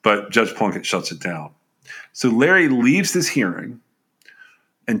 but Judge Plunkett shuts it down. So Larry leaves this hearing,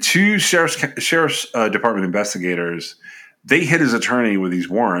 and two sheriff's department investigators, they hit his attorney with these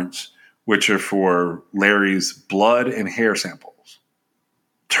warrants, which are for Larry's blood and hair samples.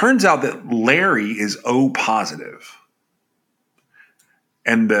 Turns out that Larry is O positive.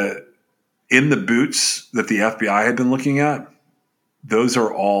 And in the boots that the FBI had been looking at, those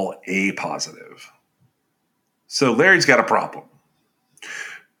are all A positive. So Larry's got a problem.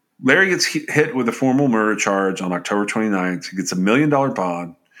 Larry gets hit with a formal murder charge on October 29th. He gets $1 million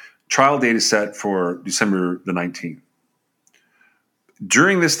bond. Trial date is set for December the 19th.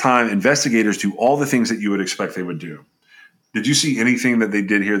 During this time, investigators do all the things that you would expect they would do. Did you see anything that they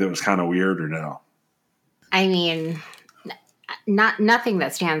did here that was kind of weird or no? I mean, nothing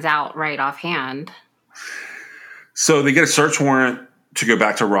that stands out right offhand. So they get a search warrant to go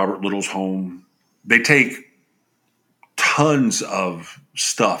back to Robert Little's home. They take tons of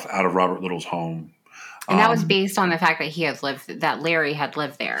stuff out of Robert Little's home. And that was based on the fact that Larry had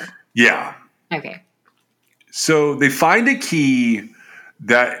lived there. Yeah. Okay. So they find a key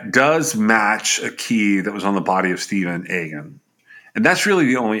that does match a key that was on the body of Stephen Egan. And that's really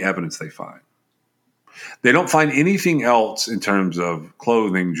the only evidence they find. They don't find anything else in terms of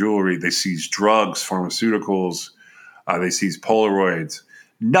clothing, jewelry. They seize drugs, pharmaceuticals. They seize Polaroids.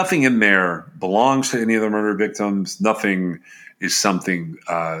 Nothing in there belongs to any of the murder victims. Nothing is something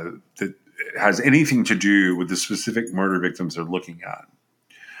that has anything to do with the specific murder victims they're looking at.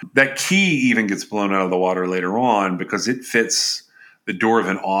 That key even gets blown out of the water later on because it fits the door of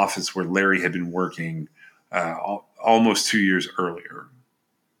an office where Larry had been working almost 2 years earlier.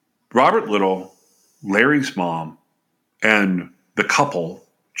 Robert Little, Larry's mom, and the couple,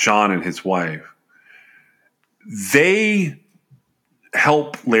 John and his wife, they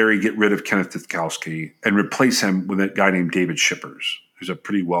help Larry get rid of Kenneth Ditkowski and replace him with a guy named David Shippers, who's a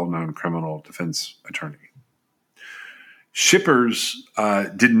pretty well-known criminal defense attorney. Shippers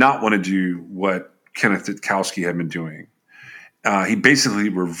did not want to do what Kenneth Ditkowski had been doing. He basically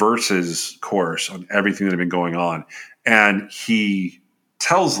reverses course on everything that had been going on. And he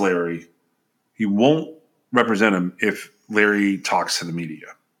tells Larry he won't represent him if Larry talks to the media.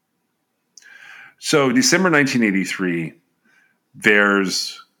 So December 1983,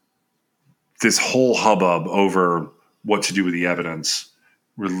 there's this whole hubbub over what to do with the evidence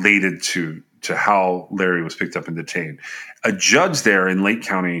related to how Larry was picked up and detained. A judge there in Lake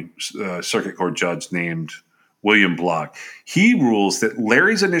County, circuit court judge named William Block, he rules that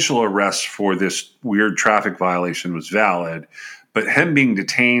Larry's initial arrest for this weird traffic violation was valid, but him being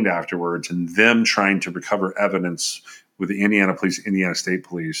detained afterwards and them trying to recover evidence with the Indiana police, Indiana State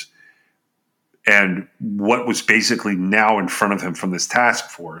Police, and what was basically now in front of him from this task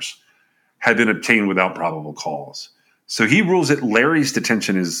force had been obtained without probable cause. So he rules that Larry's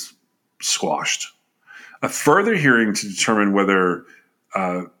detention is squashed. A further hearing to determine whether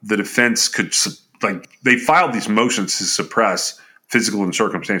the defense could, they filed these motions to suppress physical and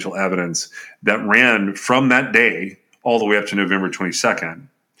circumstantial evidence that ran from that day all the way up to November 22nd.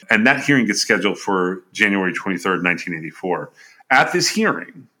 And that hearing gets scheduled for January 23rd, 1984. At this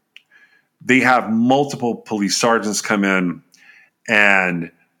hearing, they have multiple police sergeants come in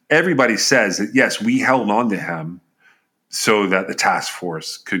and everybody says that, yes, we held on to him so that the task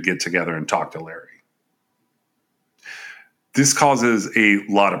force could get together and talk to Larry. This causes a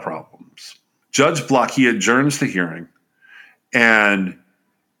lot of problems. Judge Block, he adjourns the hearing, and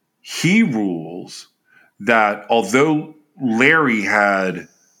he rules that although Larry had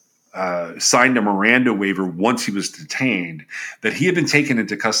signed a Miranda waiver once he was detained, that he had been taken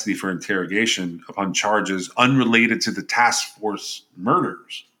into custody for interrogation upon charges unrelated to the task force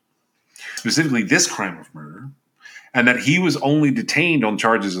murders, specifically this crime of murder, and that he was only detained on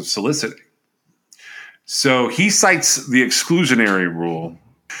charges of soliciting. So he cites the exclusionary rule.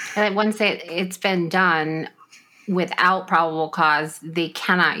 And once it's been done without probable cause, they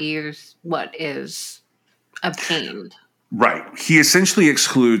cannot use what is obtained. Right. He essentially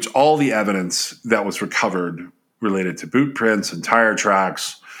excludes all the evidence that was recovered related to boot prints and tire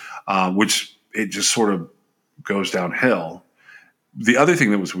tracks, which it just sort of goes downhill. The other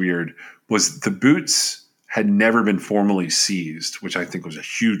thing that was weird was the boots had never been formally seized, which I think was a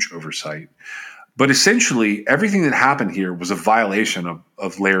huge oversight. But essentially, everything that happened here was a violation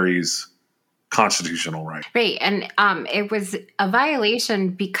of Larry's constitutional right. Right. And it was a violation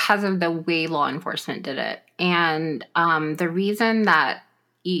because of the way law enforcement did it. And the reason that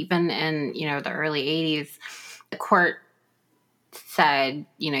even in, the early 80s, the court said,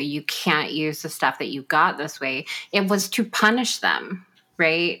 you can't use the stuff that you got this way, it was to punish them,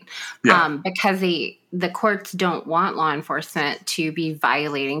 right? Yeah. Because the courts don't want law enforcement to be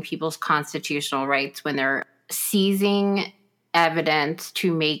violating people's constitutional rights when they're seizing evidence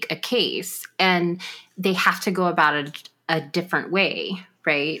to make a case, and they have to go about it a different way,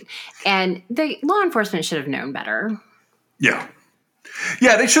 right? And the law enforcement should have known better. Yeah,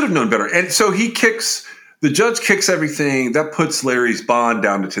 they should have known better. And so the judge kicks everything. That puts Larry's bond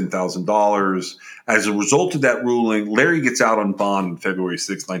down to $10,000. As a result of that ruling, Larry gets out on bond on February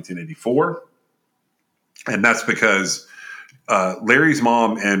 6, 1984. And that's because Larry's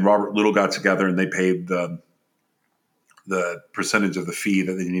mom and Robert Little got together and they paid the percentage of the fee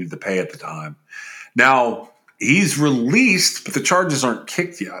that they needed to pay at the time. Now, he's released, but the charges aren't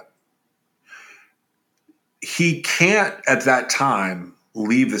kicked yet. He can't, at that time,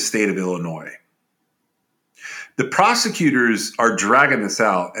 leave the state of Illinois. The prosecutors are dragging this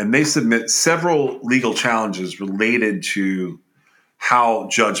out, and they submit several legal challenges related to how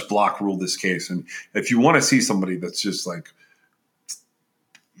Judge Block ruled this case. And if you want to see somebody that's just like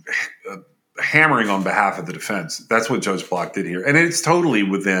hammering on behalf of the defense, that's what Judge Block did here. And it's totally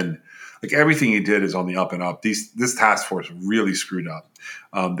within, like, everything he did is on the up and up. This task force really screwed up.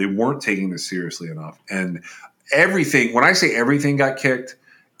 They weren't taking this seriously enough. And everything, when I say everything got kicked,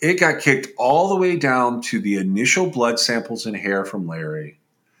 it got kicked all the way down to the initial blood samples and hair from Larry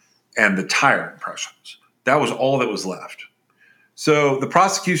and the tire impressions. That was all that was left. So the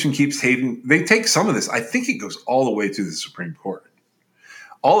prosecution keeps they take some of this. I think it goes all the way to the Supreme Court.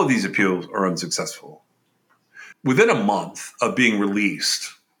 All of these appeals are unsuccessful. Within a month of being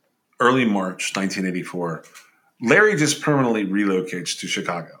released, early March 1984, Larry just permanently relocates to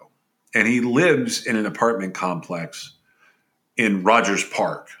Chicago. And he lives in an apartment complex in Rogers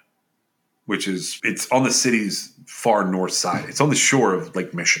Park, it's on the city's far north side. It's on the shore of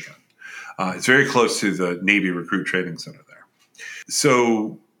Lake Michigan. It's very close to the Navy Recruit Training Center there.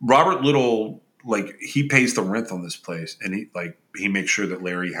 So Robert Little, he pays the rent on this place, and he makes sure that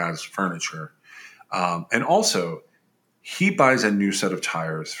Larry has furniture. And also, he buys a new set of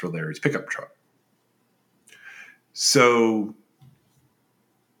tires for Larry's pickup truck. So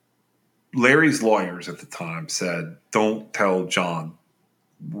Larry's lawyers at the time said, don't tell John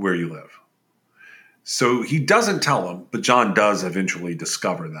where you live. So he doesn't tell him, but John does eventually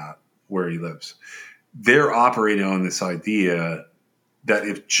discover that, where he lives. They're operating on this idea that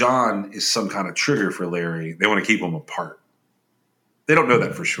if John is some kind of trigger for Larry, they want to keep them apart. They don't know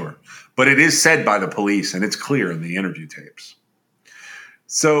that for sure, but it is said by the police, and it's clear in the interview tapes.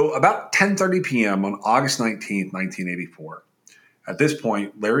 So about 10:30 p.m. on August 19th, 1984, at this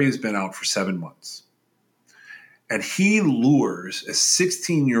point, Larry has been out for 7 months. And he lures a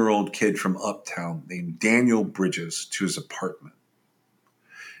 16-year-old kid from uptown named Daniel Bridges to his apartment.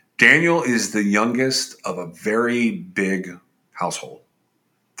 Daniel is the youngest of a very big household,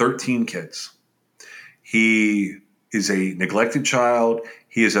 13 kids. He is a neglected child.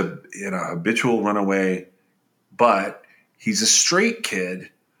 He is a habitual runaway, but he's a straight kid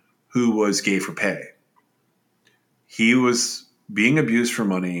who was gay for pay. He was being abused for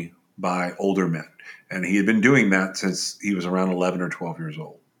money by older men, and he had been doing that since he was around 11 or 12 years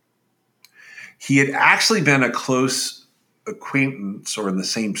old. He had actually been a close acquaintance or in the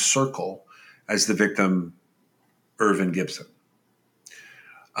same circle as the victim, Irvin Gibson.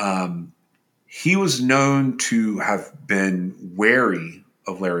 He was known to have been wary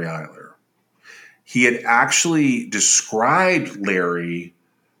of Larry Eiler. He had actually described Larry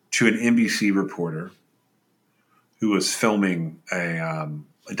to an NBC reporter who was filming a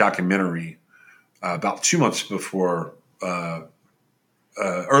documentary about 2 months before,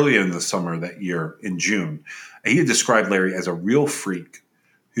 early in the summer that year, in June. He had described Larry as a real freak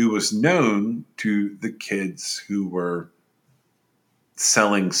who was known to the kids who were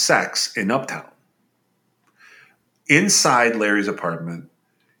selling sex in Uptown. Inside Larry's apartment,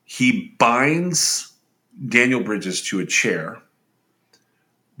 he binds Daniel Bridges to a chair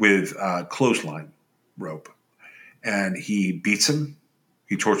with a clothesline rope, and he beats him,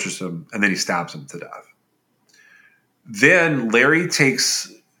 he tortures him, and then he stabs him to death. Then Larry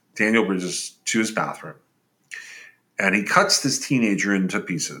takes Daniel Bridges to his bathroom, and he cuts this teenager into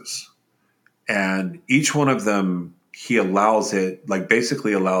pieces. And each one of them, he allows it, like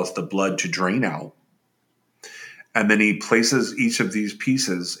basically allows the blood to drain out. And then he places each of these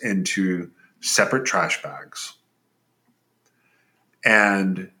pieces into separate trash bags.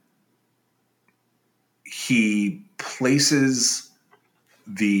 And he places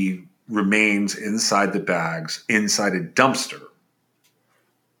the remains inside the bags, inside a dumpster.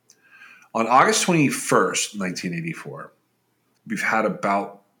 On August 21st, 1984, we've had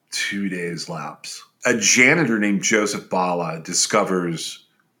about 2 days lapse. A janitor named Joseph Bala discovers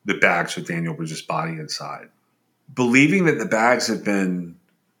the bags with Daniel Bridges' body inside. Believing that the bags have been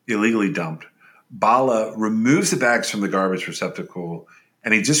illegally dumped, Bala removes the bags from the garbage receptacle,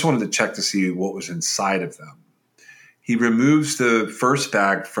 and he just wanted to check to see what was inside of them. He removes the first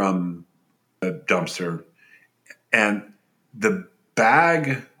bag from the dumpster, and the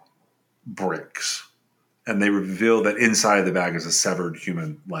bag breaks, and they reveal that inside the bag is a severed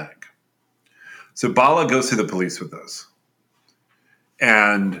human leg. So Bala goes to the police with this,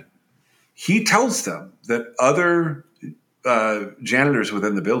 and he tells them that other janitors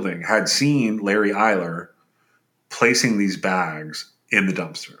within the building had seen Larry Eiler placing these bags in the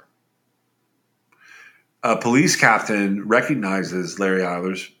dumpster. A police captain recognizes Larry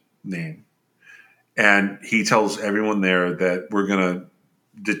Eiler's name, and he tells everyone there that we're going to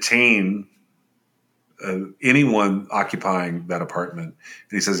detain anyone occupying that apartment.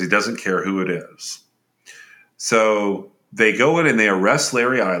 And he says he doesn't care who it is. So they go in and they arrest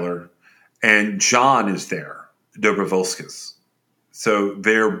Larry Eiler, and John is there, Dobrovolskis. So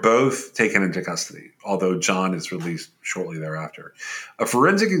they're both taken into custody, although John is released shortly thereafter. A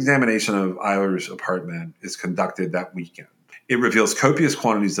forensic examination of Eiler's apartment is conducted that weekend. It reveals copious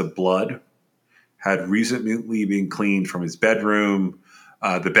quantities of blood had recently been cleaned from his bedroom.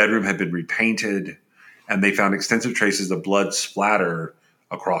 The bedroom had been repainted, and they found extensive traces of blood splatter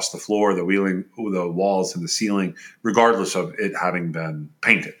across the floor, the walls, and the ceiling, regardless of it having been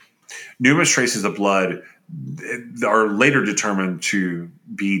painted. Numerous traces of blood are later determined to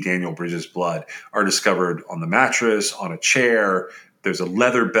be Daniel Bridges' blood are discovered on the mattress, on a chair. There's a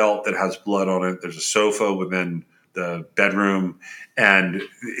leather belt that has blood on it. There's a sofa within the bedroom, and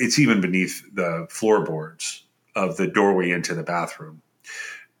it's even beneath the floorboards of the doorway into the bathroom.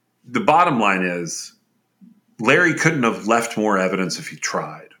 The bottom line is Larry couldn't have left more evidence if he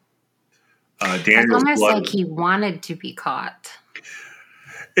tried. It's almost like he wanted to be caught.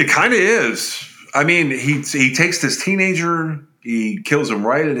 It kind of is. I mean, he takes this teenager, he kills him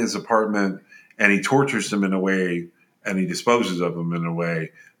right in his apartment, and he tortures him in a way, and he disposes of him in a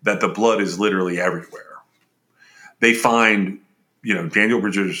way that the blood is literally everywhere. They find, Daniel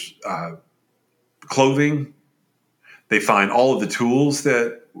Bridges' clothing. They find all of the tools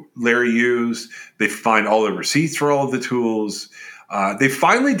that Larry used. They find all the receipts for all of the tools. They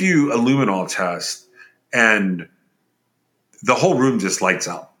finally do a luminol test, and the whole room just lights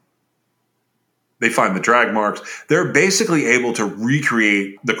up. They find the drag marks. They're basically able to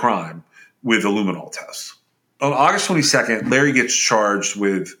recreate the crime with the luminol test. On August 22nd, Larry gets charged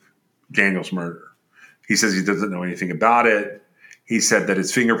with Daniel's murder. He says he doesn't know anything about it. He said that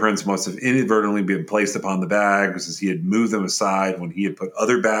his fingerprints must have inadvertently been placed upon the bags as he had moved them aside when he had put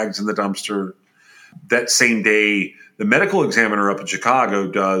other bags in the dumpster. That same day, the medical examiner up in Chicago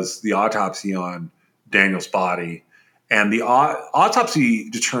does the autopsy on Daniel's body. And the autopsy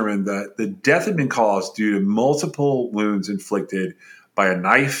determined that the death had been caused due to multiple wounds inflicted by a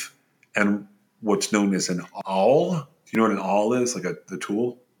knife and what's known as an awl. Do you know what an awl is? Like the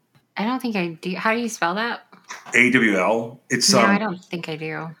tool? I don't think I do. How do you spell that? AWL. It's no, I don't think I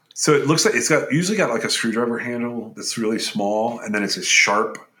do. So it looks like it's usually got like a screwdriver handle that's really small, and then it's a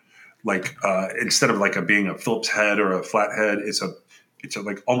sharp, like instead of like being a Phillips head or a flat head, it's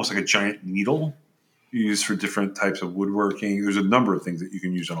like almost like a giant needle. used for different types of woodworking. There's a number of things that you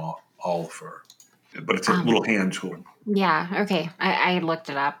can use on all for, but it's a little hand tool. Yeah. Okay. I looked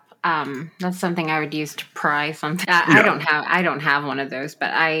it up. That's something I would use to pry something. Yeah. I don't have one of those,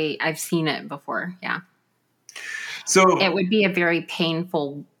 but I've seen it before. Yeah. So it would be a very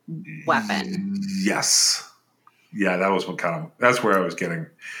painful weapon. Yes. Yeah, that was that's where I was getting.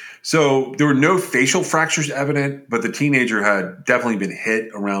 So there were no facial fractures evident, but the teenager had definitely been hit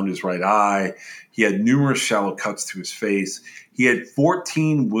around his right eye. He had numerous shallow cuts to his face. He had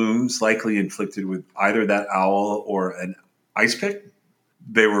 14 wounds, likely inflicted with either that owl or an ice pick.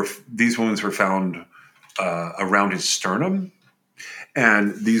 These wounds were found around his sternum,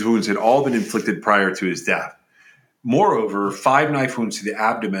 and these wounds had all been inflicted prior to his death. Moreover, 5 knife wounds to the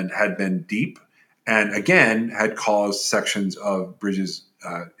abdomen had been deep and, again, had caused sections of Bridges'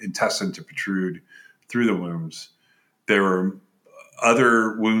 intestine to protrude through the wounds. There were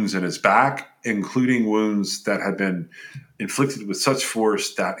other wounds in his back, including wounds that had been inflicted with such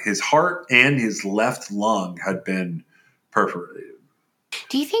force that his heart and his left lung had been perforated.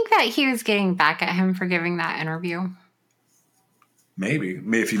 Do you think that he was getting back at him for giving that interview? Maybe.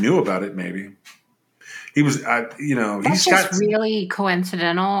 If he knew about it, maybe. He was, That's he's just really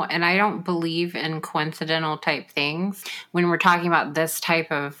coincidental, and I don't believe in coincidental type things when we're talking about this type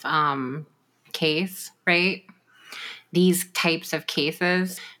of case, right? These types of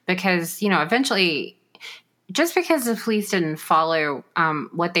cases, because, eventually, just because the police didn't follow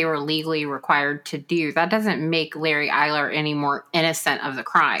what they were legally required to do, that doesn't make Larry Eiler any more innocent of the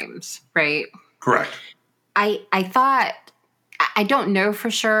crimes, right? Correct. I thought, I don't know for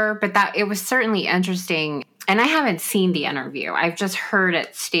sure, but that it was certainly interesting. And I haven't seen the interview. I've just heard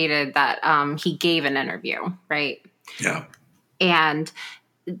it stated that he gave an interview, right? Yeah. And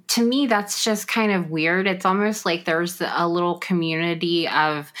to me, that's just kind of weird. It's almost like there's a little community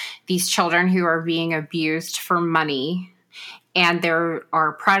of these children who are being abused for money. And there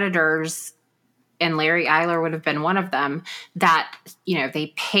are predators, and Larry Eiler would have been one of them, that,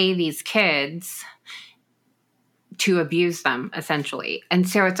 they pay these kids to abuse them, essentially. And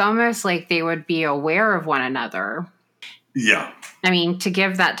so it's almost like they would be aware of one another. Yeah. I mean, to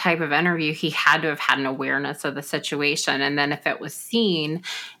give that type of interview, he had to have had an awareness of the situation. And then if it was seen,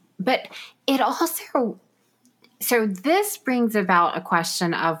 but it also, so this brings about a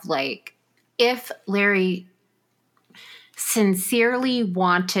question of if Larry sincerely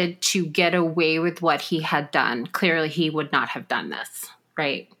wanted to get away with what he had done, clearly he would not have done this,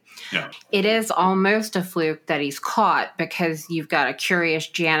 right? Yeah. It is almost a fluke that he's caught because you've got a curious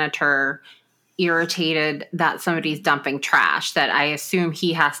janitor irritated that somebody's dumping trash that I assume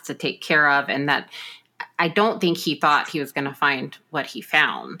he has to take care of, and that I don't think he thought he was going to find what he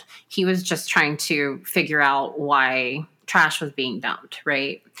found. He was just trying to figure out why trash was being dumped,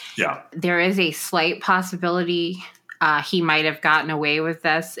 right? Yeah. There is a slight possibility he might have gotten away with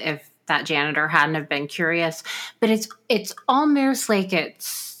this if that janitor hadn't have been curious, but it's almost like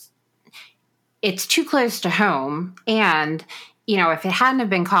it's too close to home. And, if it hadn't have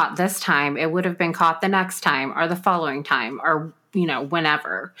been caught this time, it would have been caught the next time or the following time or,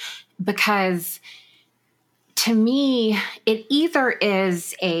 whenever. Because to me, it either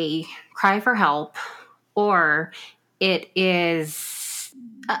is a cry for help or it is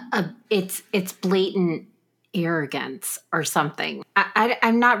it's blatant arrogance or something.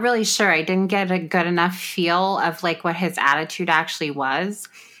 I'm not really sure. I didn't get a good enough feel of what his attitude actually was.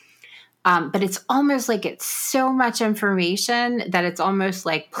 But it's almost like it's so much information that it's almost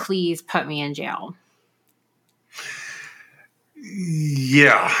like, please put me in jail.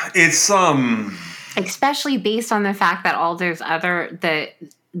 Yeah, it's especially based on the fact that all those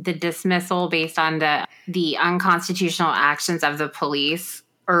the dismissal based on the unconstitutional actions of the police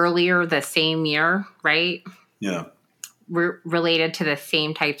earlier the same year, right? Yeah, related to the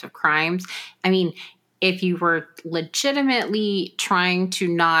same types of crimes. I mean, if you were legitimately trying to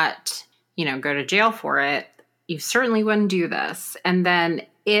not go to jail for it, you certainly wouldn't do this. And then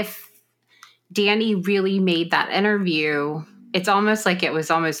if Danny really made that interview, it's almost like it was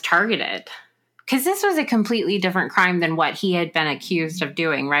almost targeted. Because this was a completely different crime than what he had been accused of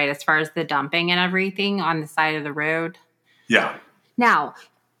doing, right? As far as the dumping and everything on the side of the road. Yeah. Now,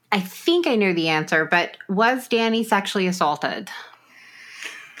 I think I know the answer, but was Danny sexually assaulted?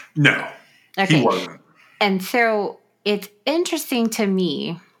 No. Okay. He wasn't. And so it's interesting to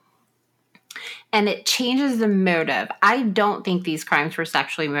me, and it changes the motive. I don't think these crimes were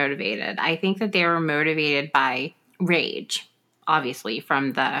sexually motivated. I think that they were motivated by rage, obviously,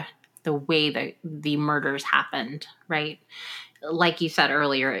 from the way the murders happened, right? Like you said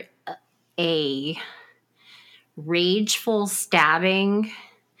earlier, a rageful stabbing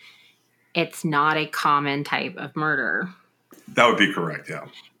it's not a common type of murder. That would be correct, yeah.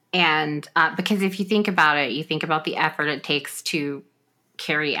 And because if you think about it, you think about the effort it takes to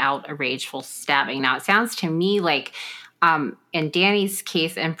carry out a rageful stabbing. Now, it sounds to me like in Danny's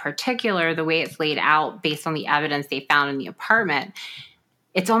case in particular, the way it's laid out based on the evidence they found in the apartment,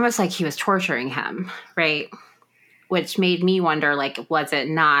 it's almost like he was torturing him, right? Which made me wonder, like, was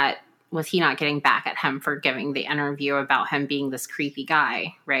he not getting back at him for giving the interview about him being this creepy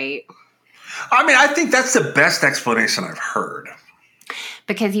guy, right? I mean, I think that's the best explanation I've heard.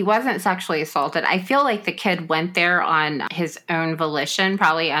 Because he wasn't sexually assaulted. I feel like the kid went there on his own volition,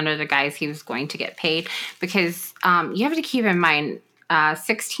 probably under the guise he was going to get paid. Because you have to keep in mind,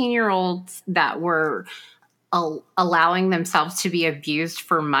 16-year-olds that were allowing themselves to be abused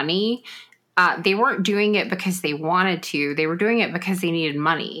for money, they weren't doing it because they wanted to. They were doing it because they needed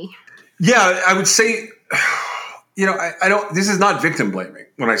money. Yeah, I would say, I don't, this is not victim blaming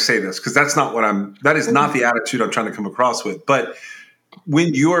when I say this, because that is not the attitude I'm trying to come across with. But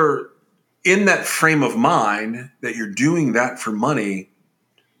when you're in that frame of mind that you're doing that for money,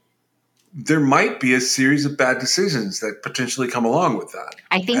 there might be a series of bad decisions that potentially come along with that.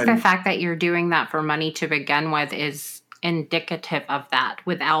 I think the fact that you're doing that for money to begin with is indicative of that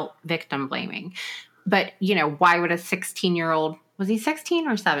without victim blaming. But, why would a 16-year-old, was he 16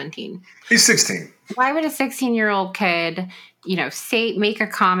 or 17? He's 16. Why would a 16-year-old kid, make a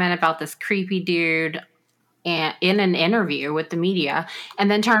comment about this creepy dude in an interview with the media and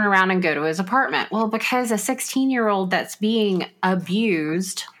then turn around and go to his apartment? Well, because a 16-year-old that's being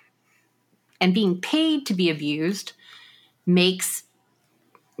abused and being paid to be abused makes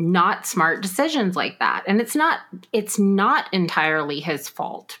not smart decisions like that. And it's not entirely his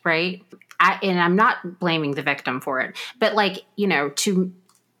fault, right? And I'm not blaming the victim for it, but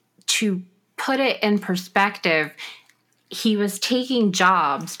to put it in perspective, he was taking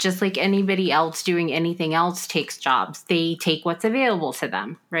jobs just like anybody else doing anything else takes jobs. They take what's available to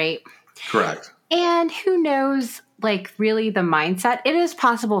them, right? Correct. And who knows, really the mindset. It is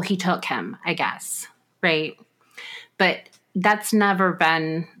possible he took him, I guess, right? But that's never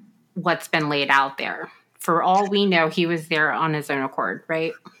been what's been laid out there. For all we know, he was there on his own accord,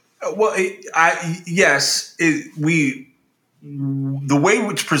 right? Well, yes, the way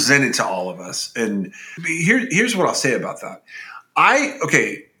it's presented to all of us, and here's what I'll say about that. I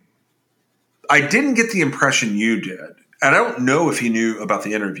didn't get the impression you did, and I don't know if he knew about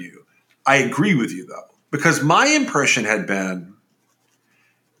the interview. I agree with you, though, because my impression had been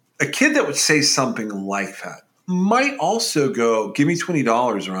a kid that would say something like that might also go, give me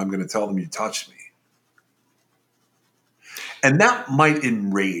 $20 or I'm going to tell them you touched me. And that might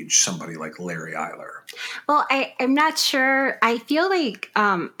enrage somebody like Larry Eiler. Well, I'm not sure. I feel like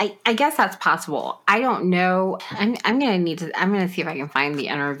I guess that's possible. I don't know. I'm going to see if I can find the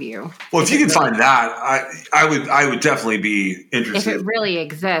interview. Well, if you can find that, I would definitely be interested. If it really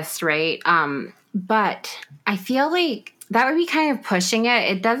exists, right? But I feel like that would be kind of pushing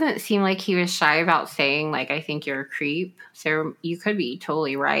it. It doesn't seem like he was shy about saying, I think you're a creep. So you could be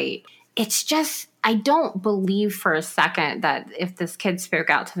totally right. It's just, I don't believe for a second that if this kid spoke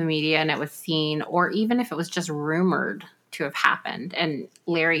out to the media and it was seen, or even if it was just rumored to have happened and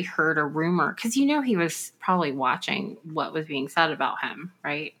Larry heard a rumor, because he was probably watching what was being said about him,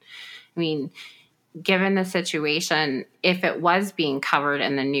 right? I mean, given the situation, if it was being covered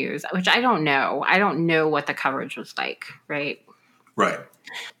in the news, which I don't know what the coverage was like, right? Right.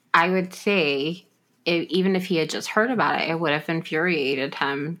 I would say, even if he had just heard about it, it would have infuriated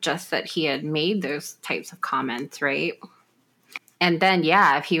him just that he had made those types of comments, right? And then,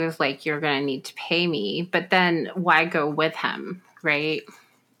 if he was like, you're going to need to pay me, but then why go with him, right?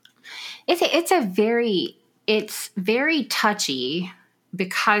 It's very touchy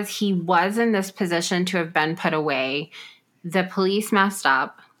because he was in this position to have been put away. The police messed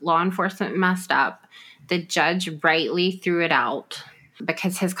up. Law enforcement messed up. The judge rightly threw it out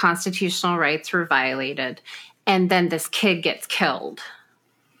because his constitutional rights were violated. And then this kid gets killed.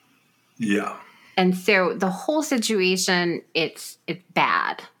 Yeah. And so the whole situation, it's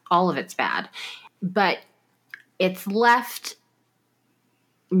bad. All of it's bad. But it's left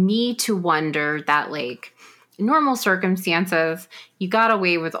me to wonder that, normal circumstances, you got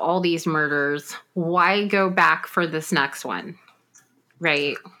away with all these murders. Why go back for this next one?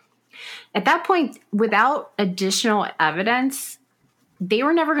 Right? At that point, without additional evidence, they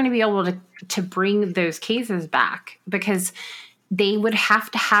were never going to be able to bring those cases back because they would have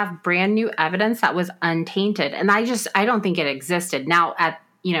to have brand new evidence that was untainted. And I don't think it existed. Now, at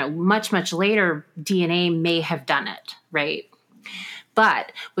much, much later, DNA may have done it, right?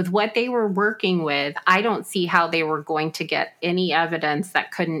 But with what they were working with, I don't see how they were going to get any evidence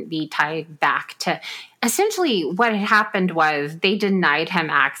that couldn't be tied back to essentially what had happened was they denied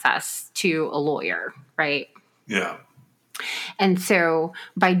him access to a lawyer, right? Yeah. And so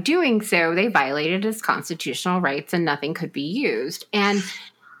by doing so, they violated his constitutional rights and nothing could be used. And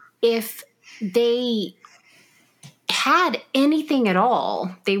if they had anything at all,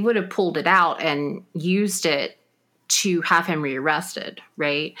 they would have pulled it out and used it to have him rearrested,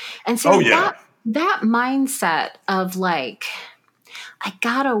 right? And so that mindset of like, I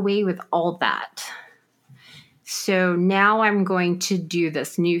got away with all that. So now I'm going to do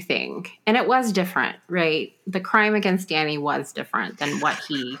this new thing. And it was different, right? The crime against Danny was different than what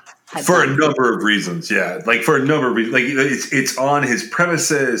he had for done. A number of reasons. Yeah. Like for a number of reasons, like it's on his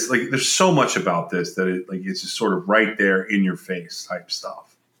premises. Like there's so much about this that it's just sort of right there in your face type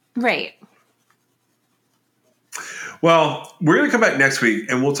stuff. Right. Well, we're going to come back next week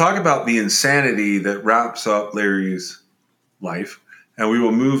and we'll talk about the insanity that wraps up Larry's life. And we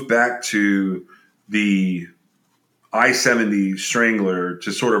will move back to the I-70 Strangler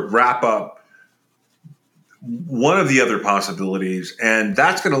to sort of wrap up one of the other possibilities. And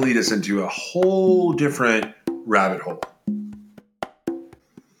that's going to lead us into a whole different rabbit hole.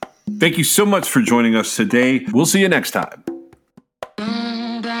 Thank you so much for joining us today. We'll see you next time.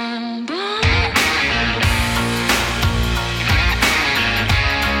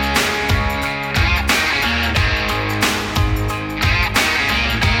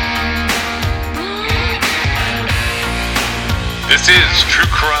 This is True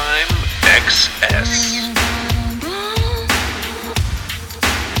Crime XS.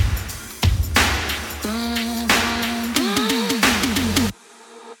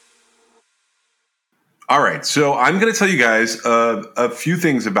 All right, so I'm going to tell you guys a few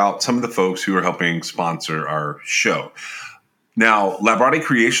things about some of the folks who are helping sponsor our show. Now, Labrati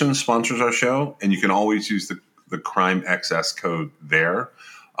Creations sponsors our show, and you can always use the Crime XS code there.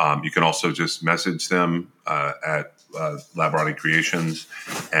 You can also just message them at Labrati Creations,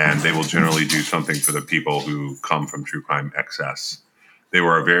 and they will generally do something for the people who come from True Crime XS. They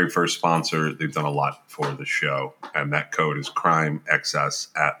were our very first sponsor. They've done a lot for the show, and that code is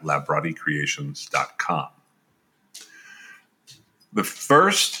CrimeXS at LabratiCreations.com. The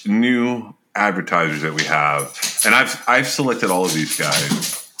first new advertisers that we have, and I've selected all of these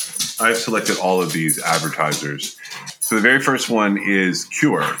guys. I've selected all of these advertisers. So the very first one is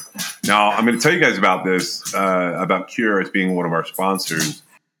Cure. Now, I'm going to tell you guys about this, about Cure as being one of our sponsors.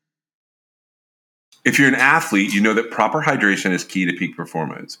 If you're an athlete, you know that proper hydration is key to peak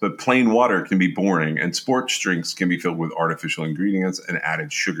performance, but plain water can be boring and sports drinks can be filled with artificial ingredients and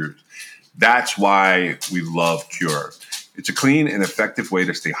added sugars. That's why we love Cure. It's a clean and effective way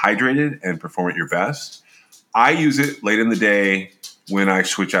to stay hydrated and perform at your best. I use it late in the day when I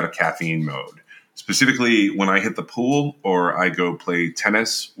switch out of caffeine mode. Specifically, when I hit the pool or I go play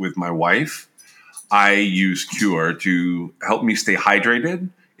tennis with my wife, I use Cure to help me stay hydrated.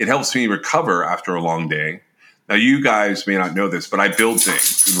 It helps me recover after a long day. Now, you guys may not know this, but I build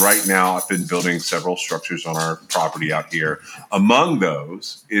things. And right now, I've been building several structures on our property out here. Among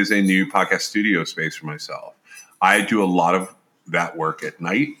those is a new podcast studio space for myself. I do a lot of that work at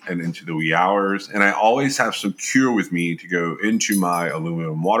night and into the wee hours, and I always have some Cure with me to go into my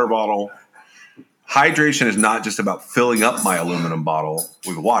aluminum water bottle. Hydration is not just about filling up my aluminum bottle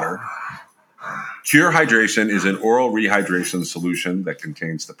with water. Cure Hydration is an oral rehydration solution that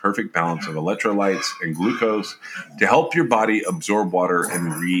contains the perfect balance of electrolytes and glucose to help your body absorb water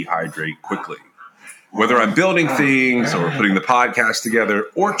and rehydrate quickly. Whether I'm building things or putting the podcast together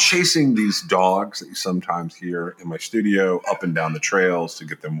or chasing these dogs that you sometimes hear in my studio up and down the trails to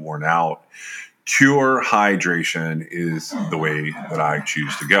get them worn out, Cure Hydration is the way that I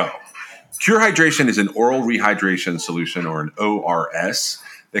choose to go. Cure Hydration is an oral rehydration solution, or an ORS,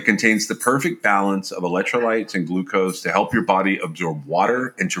 that contains the perfect balance of electrolytes and glucose to help your body absorb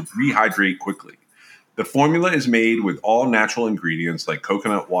water and to rehydrate quickly. The formula is made with all natural ingredients like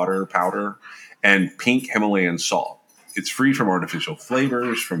coconut water powder and pink Himalayan salt. It's free from artificial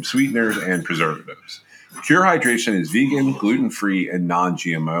flavors, from sweeteners, and preservatives. Cure Hydration is vegan, gluten-free, and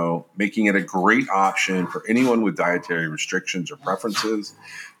non-GMO, making it a great option for anyone with dietary restrictions or preferences.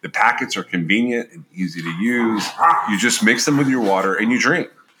 The packets are convenient and easy to use. You just mix them with your water and you drink.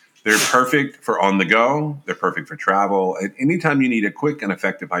 They're perfect for on the go. They're perfect for travel. And anytime you need a quick and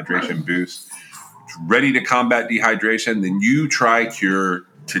effective hydration boost, ready to combat dehydration, then you try Cure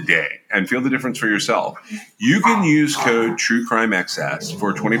today and feel the difference for yourself. You can use code TrueCrimeXS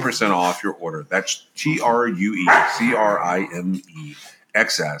for 20% off your order. That's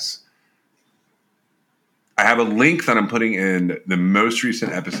TrueCrimeXS I have a link that I'm putting in the most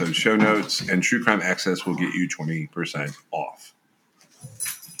recent episode show notes, and True Crime Excess will get you 20% off.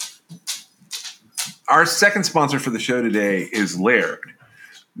 Our second sponsor for the show today is Laird.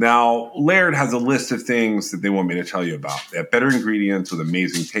 Now, Laird has a list of things that they want me to tell you about. They have better ingredients with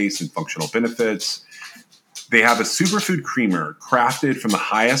amazing taste and functional benefits. They have a superfood creamer crafted from the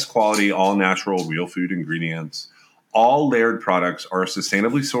highest quality, all-natural, real food ingredients. All Laird products are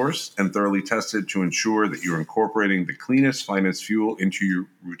sustainably sourced and thoroughly tested to ensure that you're incorporating the cleanest, finest fuel into your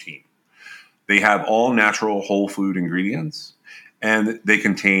routine. They have all natural whole food ingredients, and they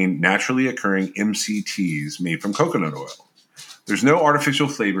contain naturally occurring MCTs made from coconut oil. There's no artificial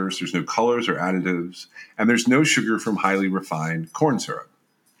flavors, there's no colors or additives, and there's no sugar from highly refined corn syrup.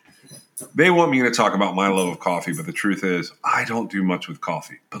 They want me to talk about my love of coffee, but the truth is, I don't do much with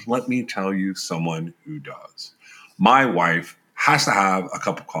coffee. But let me tell you someone who does. My wife has to have a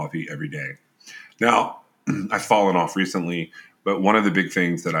cup of coffee every day. Now, I've fallen off recently, but one of the big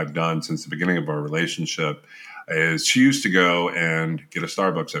things that I've done since the beginning of our relationship is she used to go and get a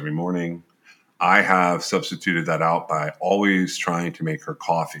Starbucks every morning. I have substituted that out by always trying to make her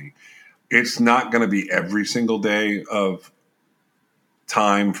coffee. It's not going to be every single day of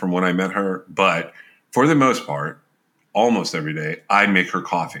time from when I met her, but for the most part, almost every day, I make her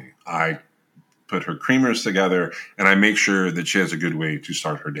coffee. I put her creamers together, and I make sure that she has a good way to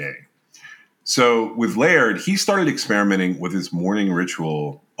start her day. So with Laird, he started experimenting with his morning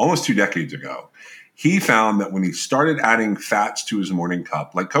ritual almost 2 decades ago. He found that when he started adding fats to his morning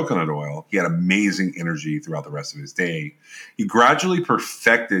cup, like coconut oil, he had amazing energy throughout the rest of his day. He gradually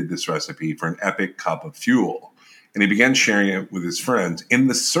perfected this recipe for an epic cup of fuel, and he began sharing it with his friends in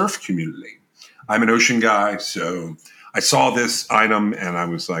the surf community. I'm an ocean guy, so I saw this item and I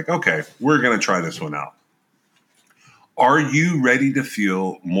was like, okay, we're going to try this one out. Are you ready to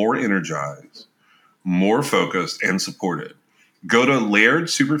feel more energized, more focused, and supported? Go to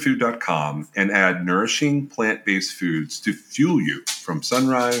lairdsuperfood.com and add nourishing plant-based foods to fuel you from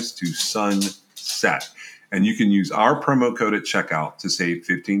sunrise to sunset. And you can use our promo code at checkout to save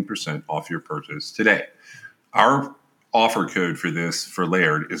 15% off your purchase today. Our offer code for this for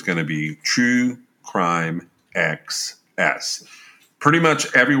Laird is going to be True Crime XS. Pretty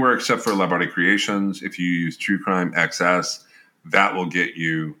much everywhere except for Lab Body Creations. If you use True Crime XS, that will get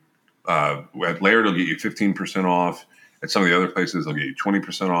you, at Laird, it'll get you 15% off. At some of the other places, they'll get you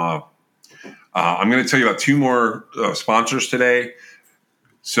 20% off. I'm going to tell you about 2 more sponsors today.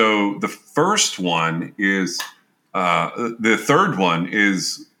 So the first one is, the third one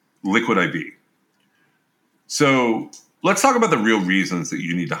is Liquid IV. So let's talk about the real reasons that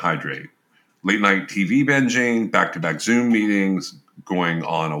you need to hydrate. Late night TV binging, back-to-back Zoom meetings, going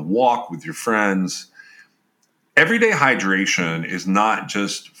on a walk with your friends. Everyday hydration is not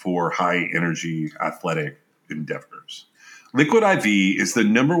just for high-energy athletic endeavors. Liquid IV is the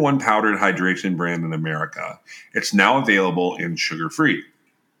 #1 powdered hydration brand in America. It's now available in sugar-free.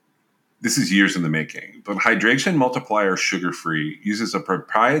 This is years in the making, but Hydration Multiplier Sugar-Free uses a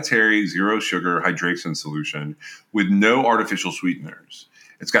proprietary zero-sugar hydration solution with no artificial sweeteners.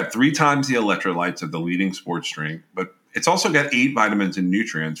 It's got 3 times the electrolytes of the leading sports drink, but it's also got 8 vitamins and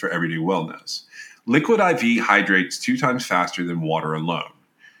nutrients for everyday wellness. Liquid IV hydrates 2 times faster than water alone.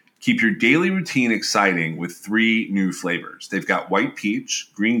 Keep your daily routine exciting with 3 new flavors. They've got white peach,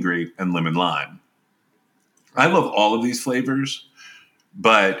 green grape, and lemon lime. I love all of these flavors,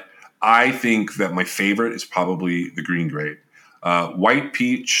 but I think that my favorite is probably the green grape. White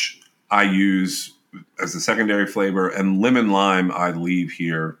peach I use as the secondary flavor, and lemon lime I leave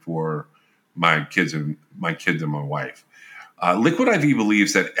here for my kids and my wife. Liquid IV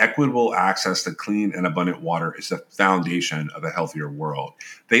believes that equitable access to clean and abundant water is the foundation of a healthier world.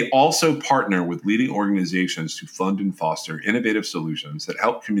 They also partner with leading organizations to fund and foster innovative solutions that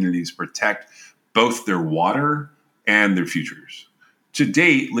help communities protect both their water and their futures. To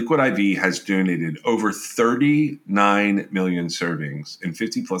date, Liquid IV has donated over 39 million servings in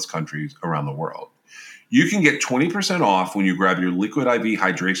 50-plus countries around the world. You can get 20% off when you grab your Liquid IV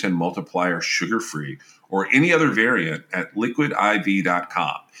Hydration Multiplier Sugar-Free or any other variant at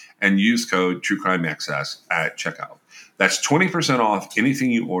liquidiv.com and use code TrueCrimeXS at checkout. That's 20% off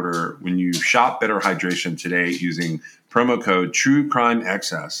anything you order when you shop Better Hydration today using promo code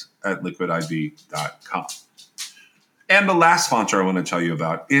TrueCrimeXS at liquidiv.com. And the last sponsor I want to tell you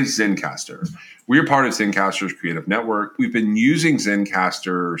about is Zencastr. We are part of Zencastr's creative network. We've been using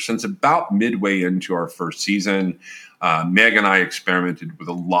Zencastr since about midway into our first season. Meg and I experimented with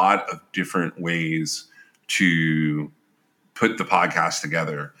a lot of different ways to put the podcast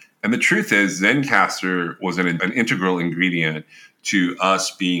together. And the truth is, Zencastr was an integral ingredient to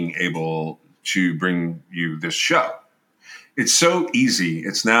us being able to bring you this show. It's so easy.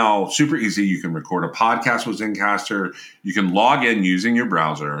 It's now super easy. You can record a podcast with Zencastr. You can log in using your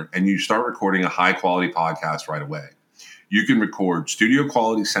browser and you start recording a high quality podcast right away. You can record studio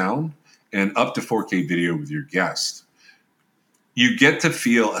quality sound and up to 4K video with your guest. You get to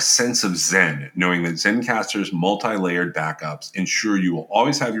feel a sense of zen, knowing that Zencastr's multi-layered backups ensure you will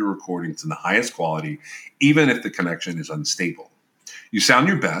always have your recordings in the highest quality, even if the connection is unstable. You sound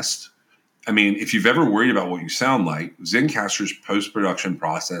your best. I mean, if you've ever worried about what you sound like, Zencastr's post-production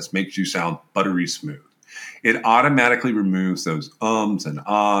process makes you sound buttery smooth. It automatically removes those ums and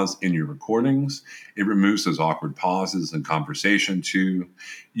ahs in your recordings. It removes those awkward pauses in conversation too.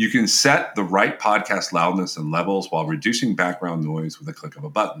 You can set the right podcast loudness and levels while reducing background noise with a click of a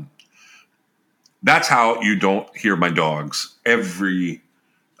button. That's how you don't hear my dogs every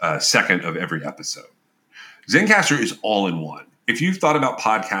second of every episode. Zencastr is all in one. If you've thought about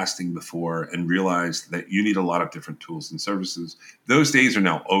podcasting before and realized that you need a lot of different tools and services, those days are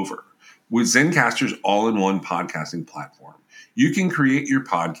now over. With Zencastr's all-in-one podcasting platform, you can create your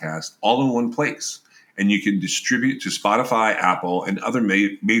podcast all in one place, and you can distribute to Spotify, Apple, and other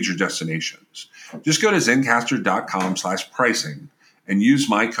major destinations. Just go to zencastr.com/pricing and use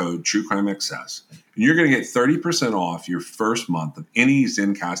my code TrueCrimeXS, and you're going to get 30% off your first month of any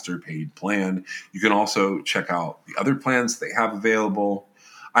Zencastr paid plan. You can also check out the other plans they have available.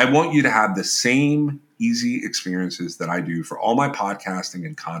 I want you to have the same easy experiences that I do for all my podcasting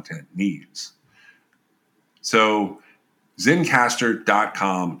and content needs. So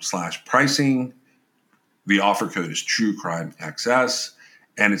zencastr.com/pricing. The offer code is TrueCrimeXS,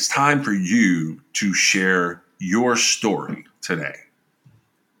 and it's time for you to share your story today.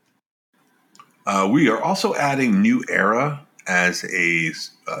 We are also adding New Era as a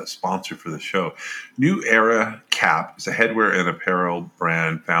sponsor for the show. New Era Cap is a headwear and apparel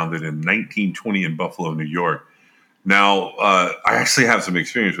brand founded in 1920 in Buffalo, New York. Now, I actually have some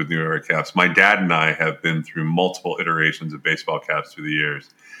experience with New Era caps. My dad and I have been through multiple iterations of baseball caps through the years.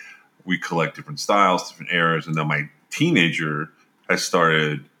 We collect different styles, different eras, and then my teenager has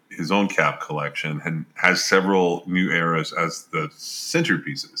started his own cap collection and has several New Eras as the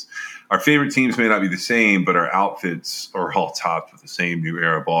centerpieces. Our favorite teams may not be the same, but our outfits are all topped with the same New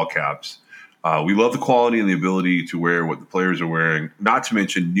Era ball caps. We love the quality and the ability to wear what the players are wearing. Not to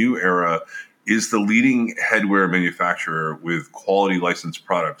mention, New Era is the leading headwear manufacturer with quality licensed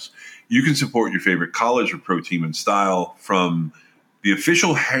products. You can support your favorite college or pro team in style from the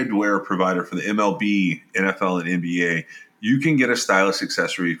official headwear provider for the MLB, NFL, and NBA. You can get a stylish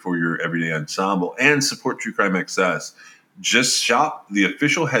accessory for your everyday ensemble and support True Crime XS. Just shop the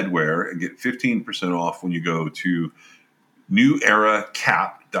official headwear and get 15% off when you go to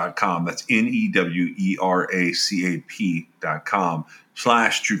neweracap.com. That's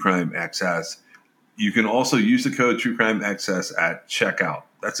neweracap.com/TrueCrimeXS. You can also use the code TrueCrimeXS at checkout.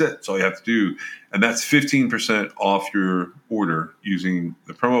 That's it. That's all you have to do. And that's 15% off your order using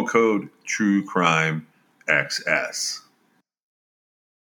the promo code TrueCrimeXS.